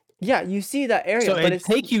 Yeah, you see that area. So it'd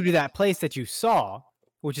take you to that place that you saw,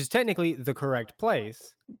 which is technically the correct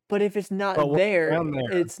place. But if it's not there,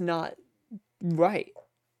 it's not right.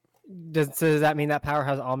 Does that mean that power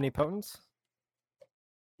has omnipotence?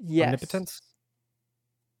 Yes. Omnipotence?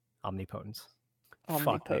 Omnipotence.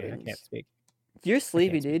 Fuck me, I can't speak. You're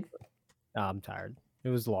sleepy, dude. I'm tired. It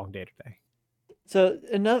was a long day today. So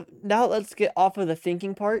enough. Now let's get off of the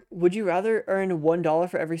thinking part. Would you rather earn $1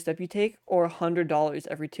 for every step you take, or $100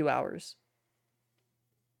 every 2 hours?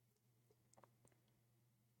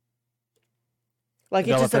 Like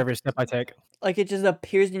 $1 for every step I take. Like it just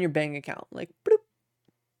appears in your bank account, like bloop.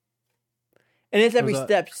 And it's every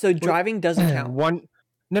step. So driving doesn't count.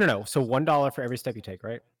 No. So $1 for every step you take,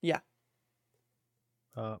 right? Yeah.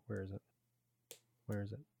 Where is it? There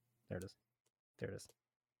it is. There it is.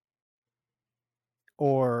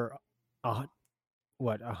 Or $100,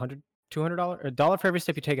 $200, $1 for every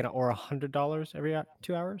step you take, or $100 every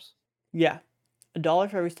 2 hours. Yeah, $1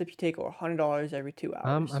 for every step you take, or $100 every 2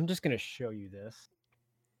 hours. I'm just gonna show you this.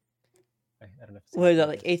 I don't know. What is that,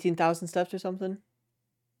 like 18,000 steps or something?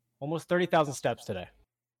 Almost 30,000 steps today.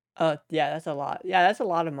 Yeah, that's a lot. Yeah, that's a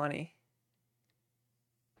lot of money.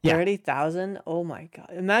 Yeah. 30,000. Oh my god!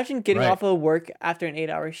 Imagine getting off of work after an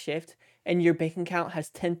 8-hour shift, and your bank account has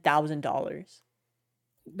 $10,000.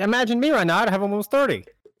 Imagine me right now. I'd have almost 30.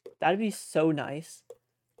 That'd be so nice.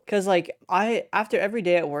 Cause like after every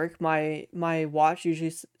day at work, my watch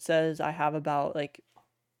usually says I have about like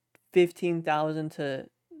 15,000 to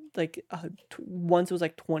like once it was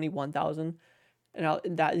like 21,000,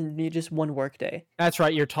 and that in just one work day. That's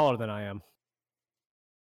right. You're taller than I am.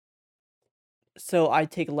 So I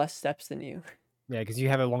take less steps than you. Yeah, because you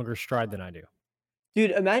have a longer stride than I do.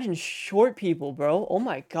 Dude, imagine short people, bro. Oh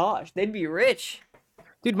my gosh, they'd be rich.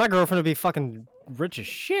 Dude, my girlfriend would be fucking rich as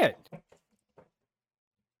shit.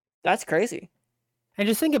 That's crazy. And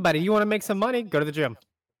just think about it. You want to make some money? Go to the gym.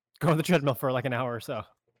 Go on the treadmill for like an hour or so.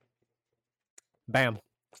 Bam.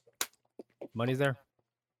 Money's there.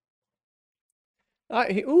 All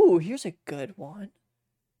right. Ooh, here's a good one.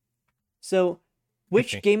 So,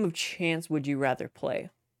 which game of chance would you rather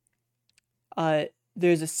play?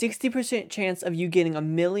 There's a 60% chance of you getting $1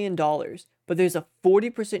 million, but there's a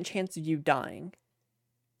 40% chance of you dying.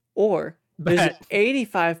 Or there's an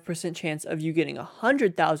 85% chance of you getting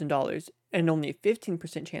 $100,000 and only a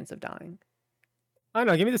 15% chance of dying. I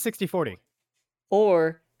know. Give me the 60-40.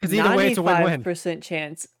 Or 95%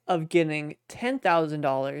 chance of getting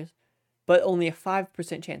 $10,000, but only a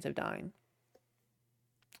 5% chance of dying.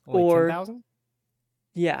 Only 10,000?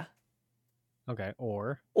 Yeah. Okay.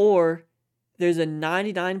 Or there's a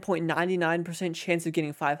 99.99% chance of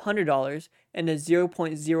getting $500 and a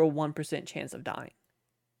 0.01% chance of dying.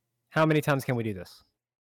 How many times can we do this?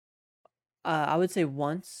 I would say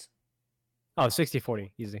once. Oh,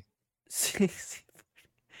 60-40. Easy.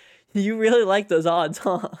 You really like those odds,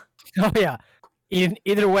 huh? Oh yeah.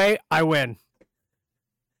 Either way, I win.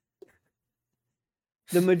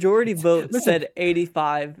 The majority vote said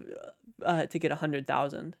 85 to get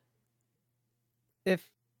 100,000.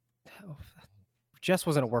 If Jess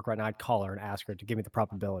wasn't at work right now, I'd call her and ask her to give me the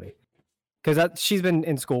probability. Because she's been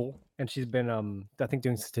in school and she's been, I think,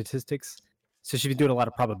 doing statistics. So she's been doing a lot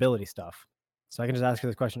of probability stuff. So I can just ask her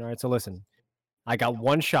this question. All right, so listen, I got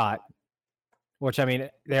one shot, which, I mean,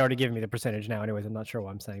 they already give me the percentage now. Anyways, I'm not sure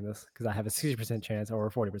why I'm saying this because I have a 60% chance or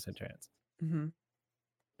a 40% chance.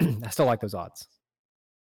 I still like those odds.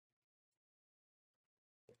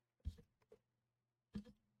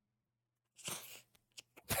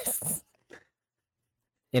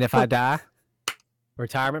 And if I die,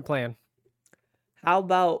 retirement plan. How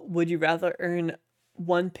about, would you rather earn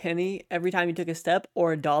 1 penny every time you took a step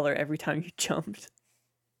or $1 every time you jumped?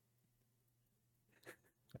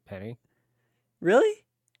 A penny? Really?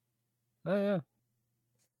 Oh, yeah.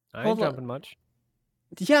 I ain't jumping much.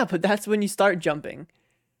 Yeah, but that's when you start jumping.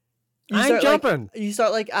 I ain't jumping. You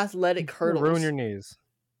start like athletic hurdles. Ruin your knees.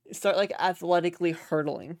 You start like athletically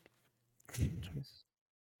hurdling.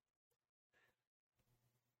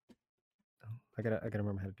 I gotta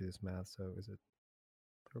remember how to do this math. So is it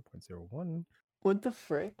 0.01? What the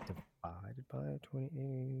frick? Divided by 28.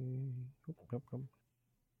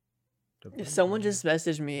 If someone just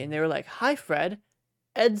messaged me and they were like, "Hi Fred,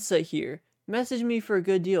 Edsa here. Message me for a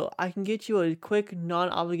good deal. I can get you a quick,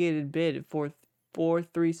 non-obligated bid for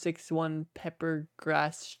 4361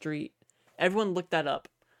 Peppergrass Street." Everyone look that up.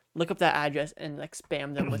 Look up that address and like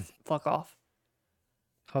spam them with "fuck off."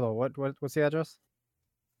 Hold on, what's the address?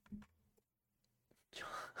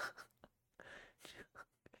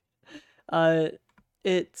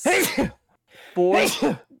 It's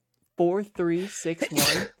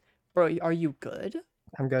 4361. Bro, are you good?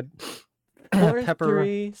 I'm good.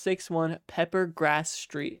 4361 Peppergrass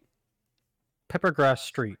Street. Peppergrass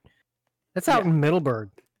Street. That's out in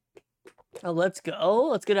Middleburg. Oh, let's go.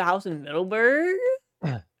 Let's get a house in Middleburg.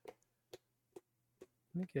 Let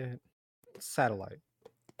me get satellite.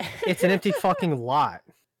 It's an empty fucking lot.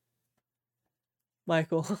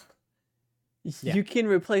 Michael, you can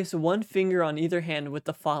replace one finger on either hand with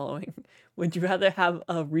the following. Would you rather have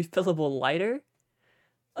a refillable lighter,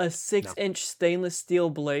 a 6-inch stainless steel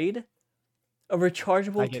blade, a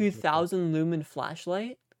rechargeable 2000 lumen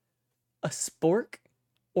flashlight, a spork,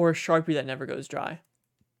 or a Sharpie that never goes dry?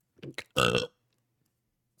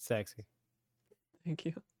 Sexy. Thank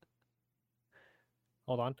you.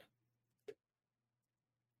 Hold on.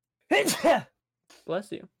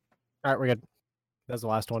 Bless you. All right, we're good. That was the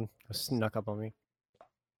last one. It snuck up on me.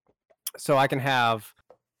 So I can have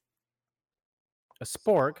a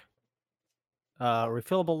spork,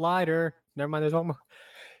 refillable lighter. Never mind, there's one more.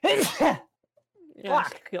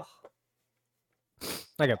 Fuck.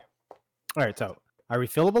 Okay. All right, so a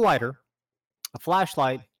refillable lighter, a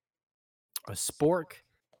flashlight, a spork,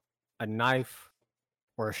 a knife,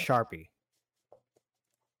 or a Sharpie.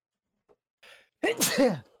 Bless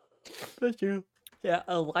you. Yeah,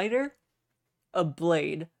 a lighter, a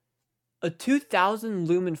blade, a 2000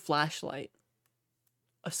 lumen flashlight,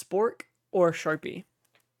 a spork, or a Sharpie.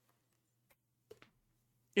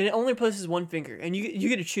 And it only places one finger, and you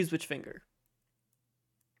get to choose which finger.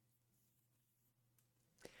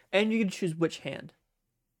 And you get to choose which hand.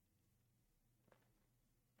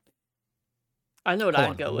 I know what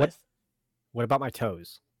I'd go with. What about my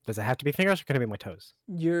toes? Does it have to be fingers or can it be my toes?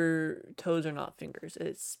 Your toes are not fingers.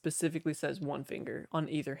 It specifically says one finger on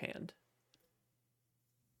either hand.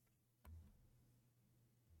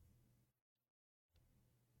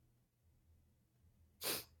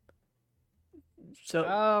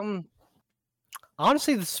 So,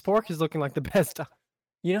 honestly, the spork is looking like the best.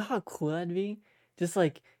 You know how cool that'd be? Just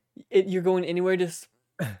like, you're going anywhere, just,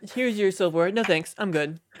 here's your silverware. No thanks, I'm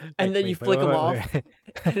good. And then you flick them off.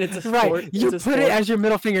 And it's a sport. Right, you put it as your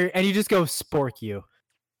middle finger and you just go spork you.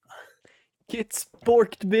 Get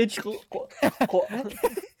sporked, bitch.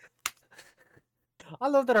 I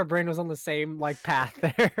love that our brain was on the same like path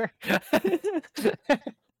there.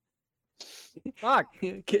 Fuck.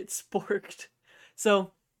 Get sporked.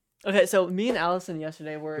 So, okay, so me and Allison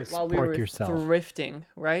yesterday while we were thrifting,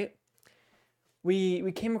 right?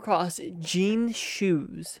 We came across jean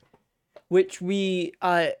shoes, which we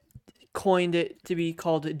coined it to be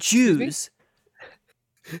called Jews.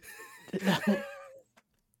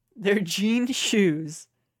 They're jean shoes,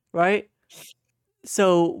 right?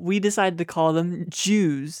 So we decided to call them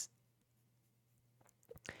Jews.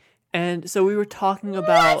 And so we were talking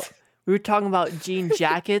about jean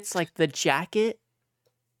jackets, like the jacket.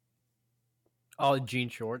 Oh, jean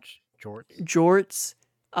shorts. jorts,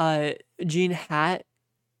 jean hat,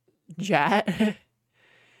 Jat.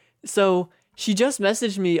 So she just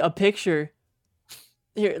messaged me a picture.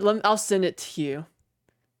 Here, I'll send it to you.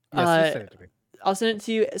 Yes, send it to me. I'll send it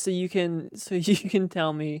to you so you can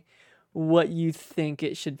tell me what you think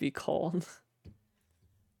it should be called.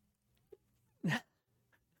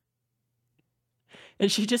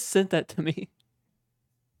 And she just sent that to me.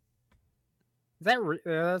 Is that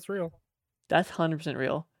that's real? That's 100%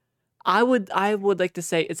 real. I would like to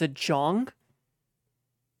say it's a jong.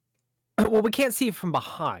 Well, we can't see it from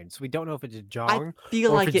behind, so we don't know if it's a jong or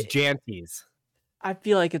if it's janties. I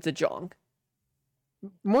feel like it's a jong.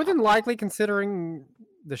 More than likely, considering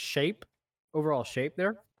the shape, overall shape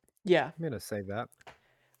there. Yeah. I'm going to save that.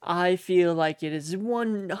 I feel like it is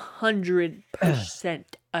 100%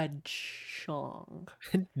 a jong.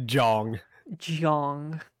 Jong.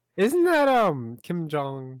 Isn't that Kim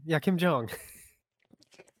Jong? Yeah, Kim Jong.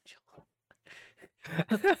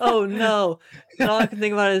 Oh no! All I can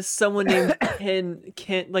think about is someone named Kim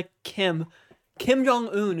Jong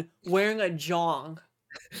Un wearing a jong.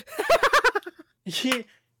 He's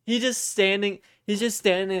just standing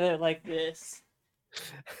there like this,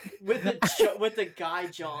 with the guy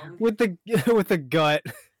jong. With the gut.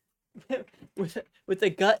 with the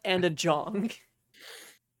gut and a jong.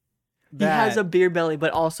 He has a beer belly,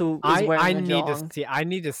 but also is wearing a jong. I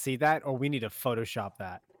need to see that, or we need to Photoshop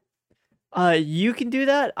that. You can do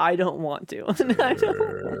that. I don't want to.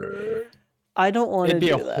 I don't want to do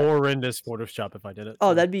that. It'd be a horrendous Photoshop if I did it.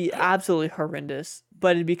 Oh, that'd be absolutely horrendous.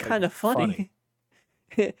 But it'd be kind of funny.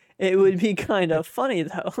 It would be kind of funny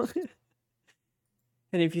though.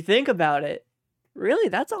 And if you think about it, really,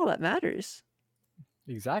 that's all that matters.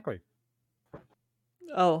 Exactly.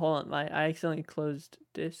 Oh, hold on. I accidentally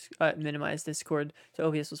minimized Discord, so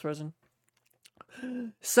OBS was frozen.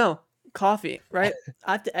 So, coffee, right?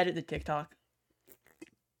 I have to edit the TikTok.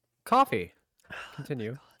 Coffee.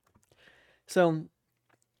 Continue. So,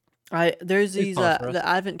 there's these the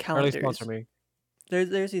advent calendars. Sponsor me.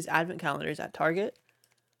 There's these advent calendars at Target.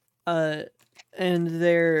 And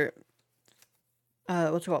they're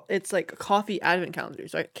what's it called? It's like coffee advent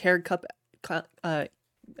calendars, right? Carrot cup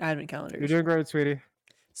advent calendars. You're doing great, sweetie.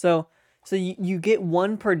 So you get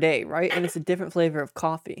one per day, right? And it's a different flavor of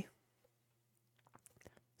coffee.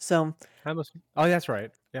 So oh, that's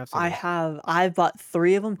right. Yeah, I've bought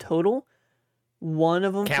 3 of them total. One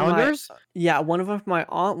of them calendars? One of them for my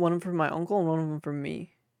aunt, one of them for my uncle, and one of them for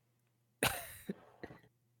me.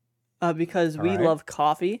 Because we love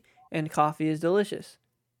coffee, and coffee is delicious.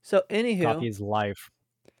 So anywho, coffee is life.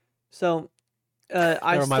 So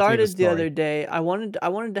I started the other day. I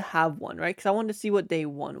wanted to have one, right? Because I wanted to see what day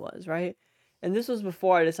 1 was, right? And this was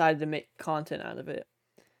before I decided to make content out of it.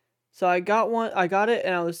 So I got it,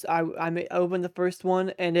 and I opened the first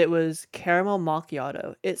one, and it was caramel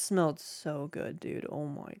macchiato. It smelled so good, dude. Oh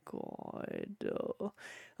my god.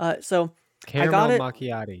 So caramel I got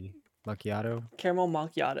macchiato. Caramel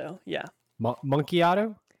macchiato, yeah.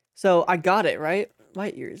 Monkeyado. So I got it, right.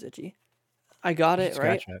 My ear is itchy. I got it,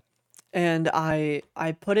 right. It. And I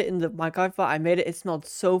put it in the microwave. I made it. It smelled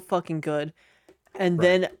so fucking good. And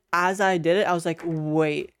then as I did it, I was like,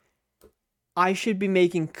 wait, I should be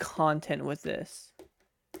making content with this.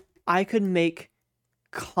 I could make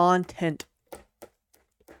content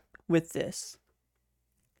with this.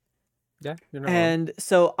 Yeah, you're not wrong.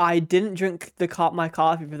 So I didn't drink my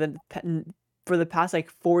coffee for the past like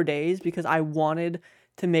 4 days because I wanted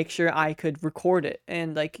to make sure I could record it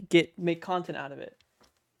and like make content out of it.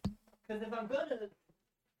 Because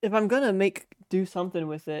if I'm gonna do something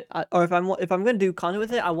with it, or if I'm gonna do content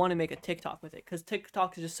with it, I want to make a TikTok with it because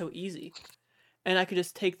TikTok is just so easy, and I could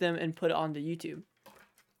just take them and put it onto YouTube.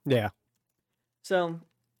 Yeah. So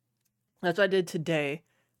that's what I did today.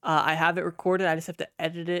 I have it recorded. I just have to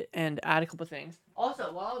edit it and add a couple things.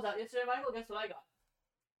 Also, while I was out yesterday, Michael, guess what I got?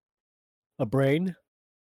 A brain.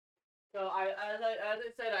 So as I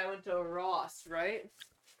said, I went to Ross, right?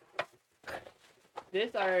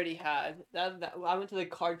 This I already had. That I went to the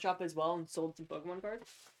card shop as well and sold some Pokemon cards.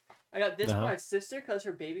 I got this for my sister because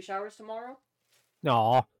her baby shower's tomorrow.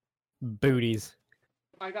 Aw, booties.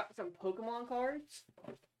 I got some Pokemon cards.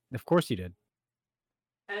 Of course you did.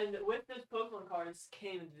 And with those Pokemon cards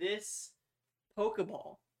came this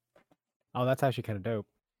Pokeball. Oh, that's actually kind of dope.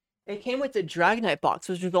 It came with the Dragonite box,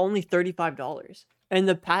 which was only $35. And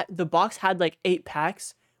the box had like 8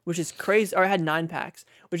 packs, which is crazy. Or it had 9 packs,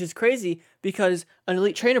 which is crazy because an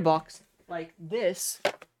Elite Trainer box like this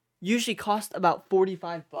usually costs about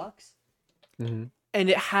 $45. Mm-hmm. And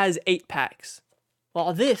it has 8 packs,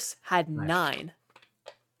 while this had 9.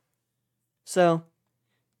 So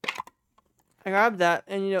I grabbed that,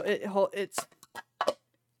 and you know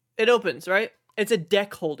it opens, right? It's a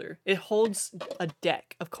deck holder. It holds a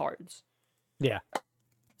deck of cards. Yeah.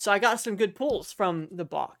 So I got some good pulls from the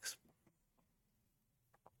box.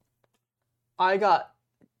 I got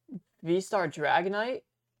V-Star Dragonite.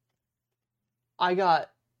 I got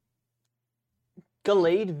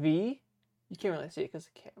Gallade V. You can't really see it because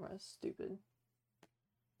the camera is stupid.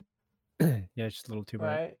 Yeah, it's just a little too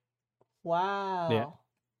bright. Right? Wow. Yeah.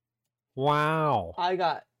 Wow. I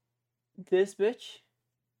got this bitch.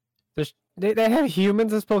 They have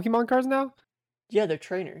humans as Pokemon cards now? Yeah, they're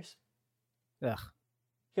trainers. Ugh.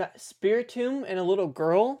 You got Spiritomb and a little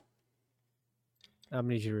girl. I'm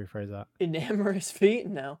gonna need you to rephrase that. Enamorous Feet?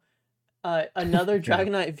 No. Another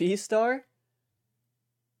Dragonite V-Star.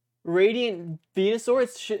 Radiant Venusaur.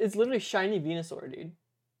 It's literally shiny Venusaur, dude.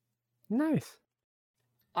 Nice.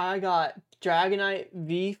 I got Dragonite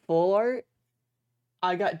V Full Art.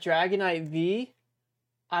 I got Dragonite V.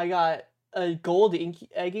 I got a gold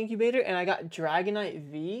egg incubator, and I got Dragonite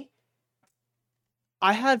V.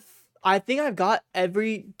 I think I've got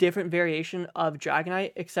every different variation of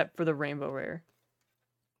Dragonite except for the Rainbow Rare.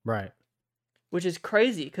 Right. Which is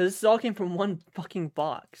crazy, because this all came from one fucking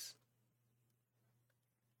box.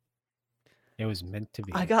 It was meant to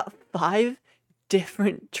be. I got 5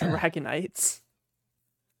 different Dragonites.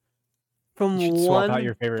 From you should one swap out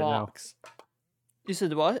your favorite box. Now. You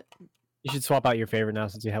said what? You should swap out your favorite now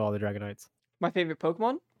since you have all the Dragonites. My favorite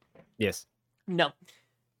Pokemon? Yes. No.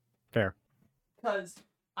 Fair. Because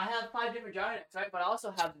I have 5 different Dragonites, right? But I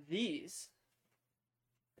also have these.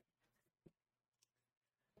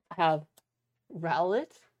 I have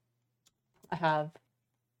Rowlet. I have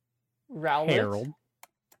Rowlet. Harold.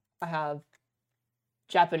 I have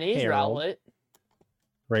Japanese Harold. Rowlet.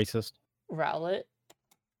 Racist. Rowlet.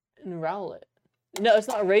 And Rowlet. No, it's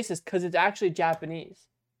not racist because it's actually Japanese.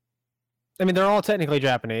 I mean, they're all technically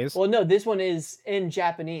Japanese. Well, no, this one is in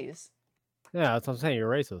Japanese. Yeah, that's what I'm saying. You're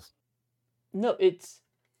racist. No, it's...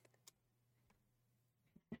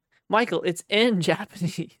 Michael, it's in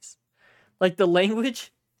Japanese. Like, the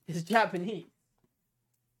language is Japanese.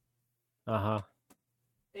 Uh-huh.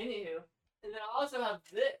 Anywho, and then I also have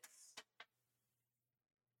this.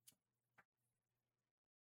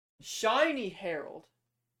 Shiny Harold.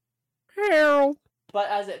 Harold. But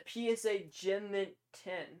as a PSA Gem Mint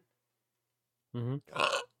 10. Mm-hmm.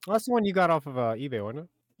 That's the one you got off of eBay, wasn't it?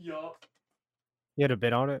 Yup. You had a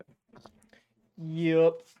bid on it?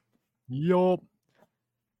 Yup. Yup.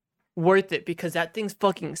 Worth it because that thing's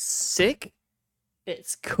fucking sick.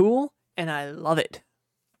 It's cool and I love it.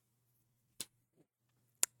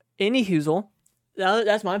 Anyhoozle,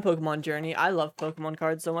 that's my Pokemon journey. I love Pokemon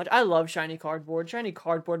cards so much. I love shiny cardboard. Shiny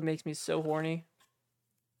cardboard makes me so horny.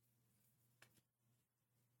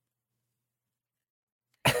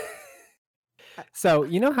 So,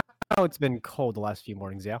 you know how it's been cold the last few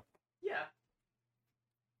mornings, yeah? Yeah.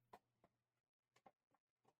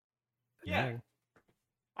 Yeah.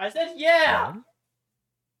 I said yeah.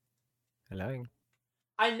 Hello.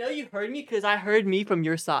 I know you heard me because I heard me from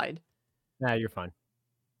your side. Nah, you're fine.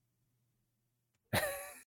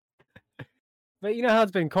 But you know how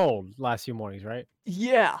it's been cold the last few mornings, right?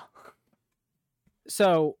 Yeah.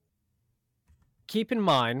 So, keep in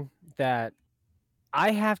mind that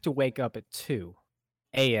I have to wake up at 2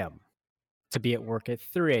 a.m. to be at work at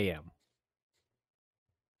 3 a.m.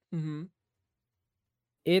 Mm-hmm.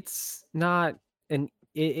 It's not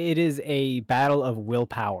it is a battle of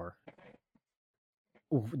willpower.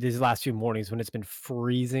 These last few mornings when it's been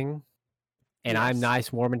freezing and I'm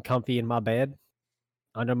nice, warm, and comfy in my bed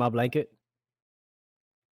under my blanket.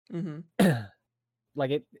 Mm-hmm.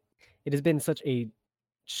 Like it has been such a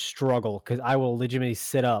struggle because I will legitimately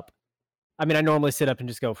sit up. I mean, I normally sit up and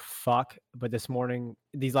just go, fuck. But these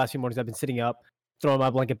last few mornings, I've been sitting up, throwing my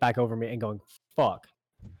blanket back over me and going, fuck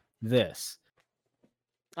this.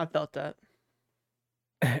 I felt that.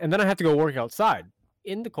 And then I have to go work outside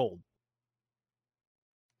in the cold.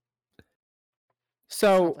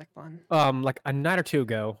 So, like fun. Like a night or two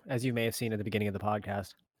ago, as you may have seen at the beginning of the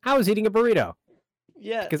podcast, I was eating a burrito.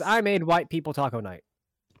 Yes. Because I made white people taco night.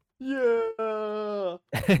 Yeah.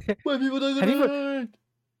 White people taco night.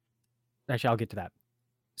 Actually, I'll get to that.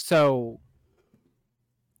 So,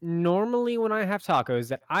 normally when I have tacos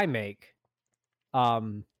that I make, I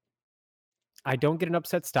don't get an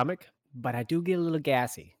upset stomach, but I do get a little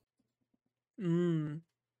gassy. Have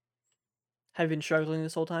you been struggling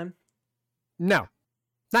this whole time? No,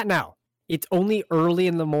 not now. It's only early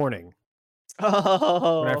in the morning.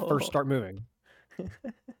 Oh. When I first start moving.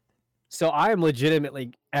 So I am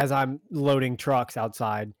legitimately, as I'm loading trucks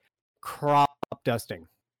outside, crop dusting.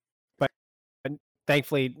 But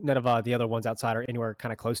thankfully, none of the other ones outside are anywhere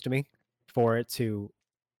kind of close to me for it to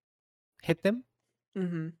hit them.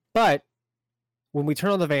 Mm-hmm. But when we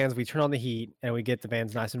turn on the vans, we turn on the heat, and we get the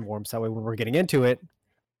vans nice and warm. So that way when we're getting into it,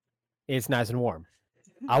 it's nice and warm.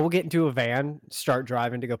 I will get into a van, start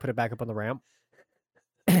driving to go put it back up on the ramp,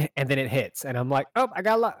 and then it hits, and I'm like, "Oh, I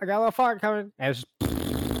got a little fart coming," and it's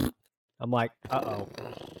just, I'm like, "Uh-oh,"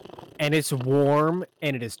 and it's warm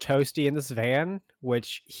and it is toasty in this van,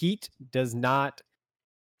 which heat does not.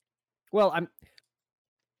 Well,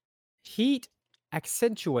 heat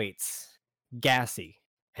accentuates gassy,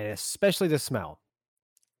 and especially the smell.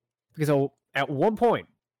 Because at one point,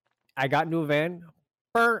 I got into a van,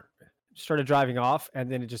 burnt, started driving off,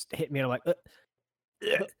 and then it just hit me, and I'm like,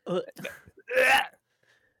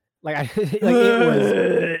 like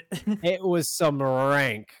it was some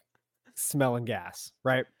rank smelling gas,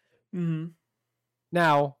 right? Mm-hmm.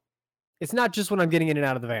 Now, it's not just when I'm getting in and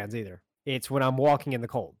out of the vans either. It's when I'm walking in the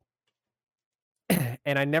cold.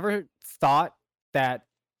 And I never thought that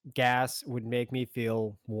gas would make me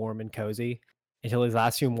feel warm and cozy until these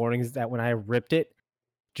last few mornings that when I ripped it,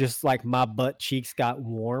 just like my butt cheeks got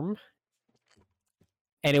warm.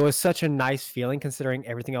 And it was such a nice feeling considering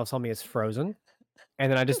everything else on me is frozen.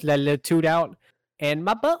 And then I just let a little toot out and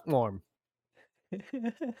my butt warm.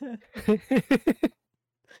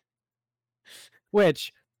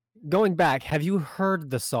 Which, going back, have you heard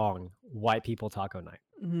the song White People Taco Night?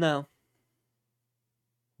 No.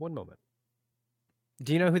 One moment.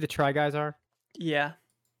 Do you know who the Try Guys are? Yeah.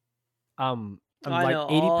 I'm I like know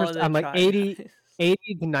 80%. I'm like Try 80 Guys.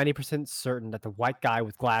 80 to 90% certain that the white guy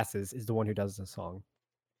with glasses is the one who does the song.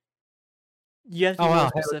 You have to be more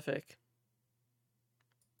specific.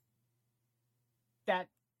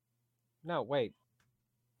 No, wait.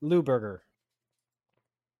 Lou Burger.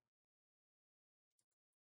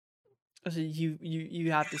 So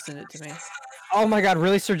you have to send it to me. Oh my god,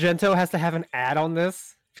 really? Sargento has to have an ad on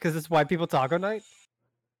this because it's White People Taco Night?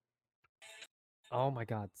 Oh my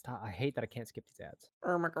god, stop. I hate that I can't skip these ads.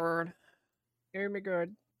 Oh my god. Oh my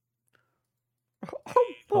god.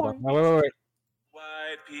 Oh boy. Hold on. Wait.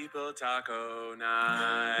 White people taco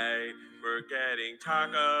night. We're getting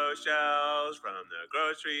taco shells from the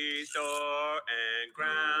grocery store and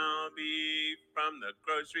ground beef from the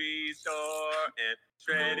grocery store and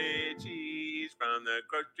shredded cheese from the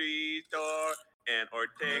grocery store and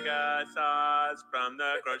Ortega sauce from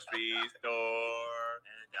the grocery store.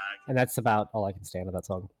 And that's about all I can stand of that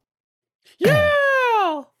song. Yeah.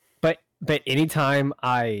 But anytime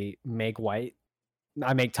I make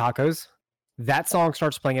tacos, that song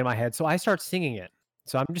starts playing in my head, so I start singing it.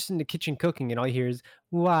 So I'm just in the kitchen cooking, and all you hear is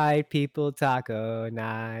 "White People Taco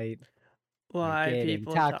Night." White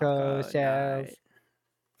people taco shells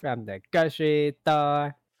from the grocery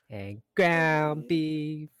store and ground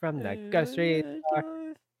beef from the grocery store.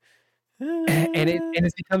 And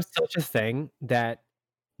it's become such a thing that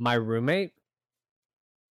my roommate,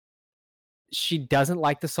 she doesn't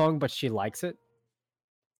like the song, but she likes it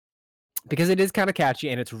because it is kind of catchy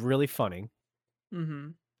and it's really funny. Mm-hmm.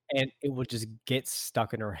 And it will just get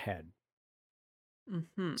stuck in her head.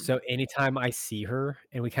 Mm-hmm. So anytime I see her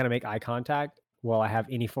and we kind of make eye contact while I have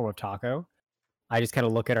any form of taco, I just kind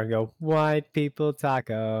of look at her and go, "White people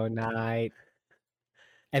taco night."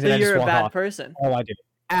 And so then I you're just a walk bad off. person. Oh, I do.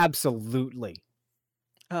 Absolutely.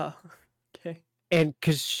 Oh, okay. And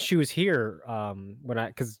because she was here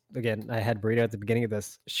because again, I had burrito at the beginning of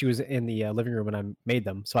this. She was in the living room when I made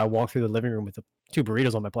them. So I walked through the living room with the 2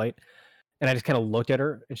 burritos on my plate. And I just kind of looked at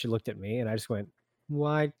her and she looked at me and I just went,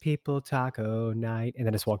 "White people taco night." And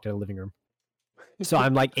then I just walked out of the living room. So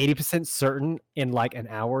I'm like 80% certain in like an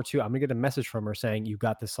hour or two, I'm gonna get a message from her saying, "You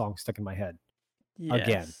got this song stuck in my head." Yes.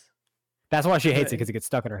 Again. That's why she hates it, Good. because it gets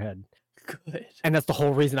stuck in her head. Good. And that's the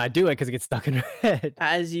whole reason I do it, because it gets stuck in her head.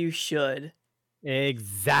 As you should.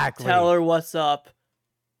 Exactly. Tell her what's up.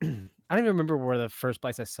 I don't even remember where the first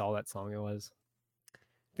place I saw that song it was.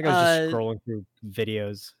 I think I was just scrolling through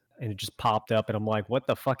videos and it just popped up and I'm like, what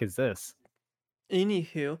the fuck is this?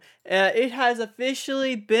 Anywho, it has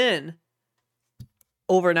officially been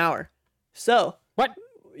over an hour. So what?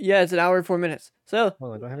 Yeah, it's an hour and 4 minutes. So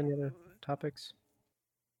hold on, do I have any other topics?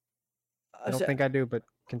 I don't think I do, but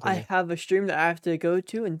continue. I have a stream that I have to go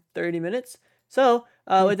to in 30 minutes. So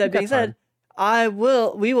with that being said,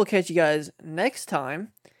 we will catch you guys next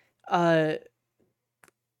time.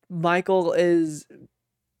 Michael is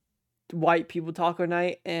White People Taco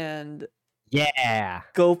Night, and yeah,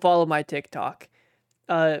 go follow my TikTok.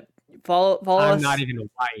 Follow I'm us. not even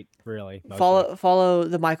white, really. Mostly. Follow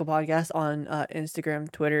the Michael Podcast on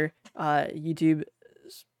Instagram, Twitter, YouTube,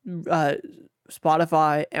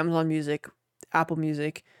 Spotify, Amazon Music, Apple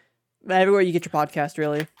Music, Everywhere you get your podcast,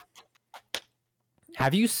 really.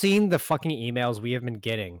 Have you seen the fucking emails we have been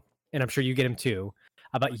getting? And I'm sure you get them too,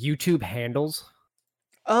 about YouTube handles.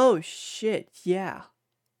 Oh shit! Yeah.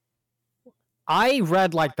 I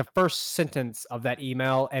read like the first sentence of that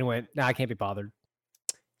email and went, "Nah, I can't be bothered."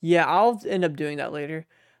 Yeah, I'll end up doing that later.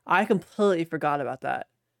 I completely forgot about that.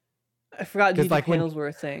 I forgot YouTube like handles were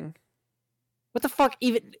a thing. What the fuck?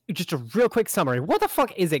 Even just a real quick summary. What the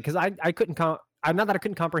fuck is it? Because I couldn't I'm not that I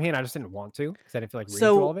couldn't comprehend. I just didn't want to because I didn't feel like reading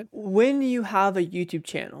through all of it. When you have a YouTube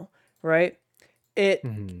channel, right?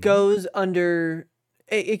 It goes under.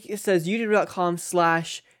 It says youtube.com/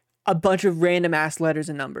 a bunch of random ass letters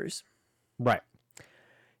and numbers. Right.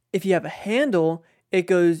 If you have a handle, it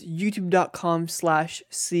goes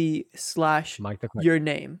youtube.com/c/ your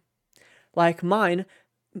name. Like mine,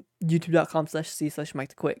 youtube.com/c/ Mike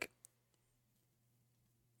the Quick.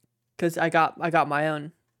 Because I got my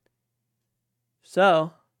own.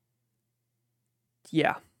 So,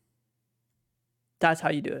 yeah. That's how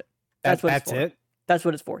you do it. That's what it's for. It? That's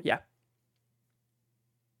what it's for, yeah.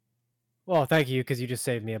 Well, thank you, because you just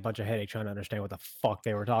saved me a bunch of headache trying to understand what the fuck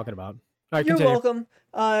they were talking about. All right, You're continue. welcome.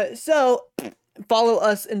 So, follow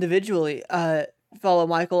us individually. Follow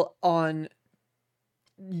Michael on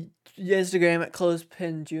Instagram at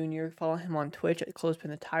Clothespin Jr. Follow him on Twitch at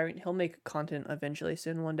Clothespin the Tyrant. He'll make content eventually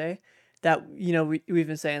soon one day. That, we've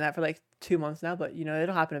been saying that for like 2 months now, but,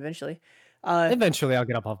 it'll happen eventually. Eventually, I'll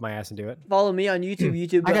get up off my ass and do it. Follow me on YouTube,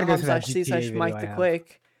 youtube.com/c/Mike the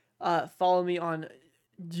Quick. Follow me on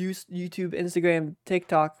YouTube, Instagram,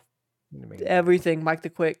 TikTok, everything, Mike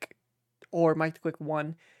the Quick, or Mike the Quick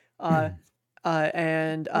 1. And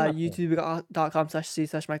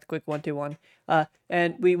youtube.com/c/Mike the Quick 121.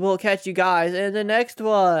 And we will catch you guys in the next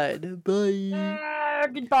one. Bye.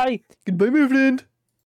 Goodbye. Goodbye, my friend.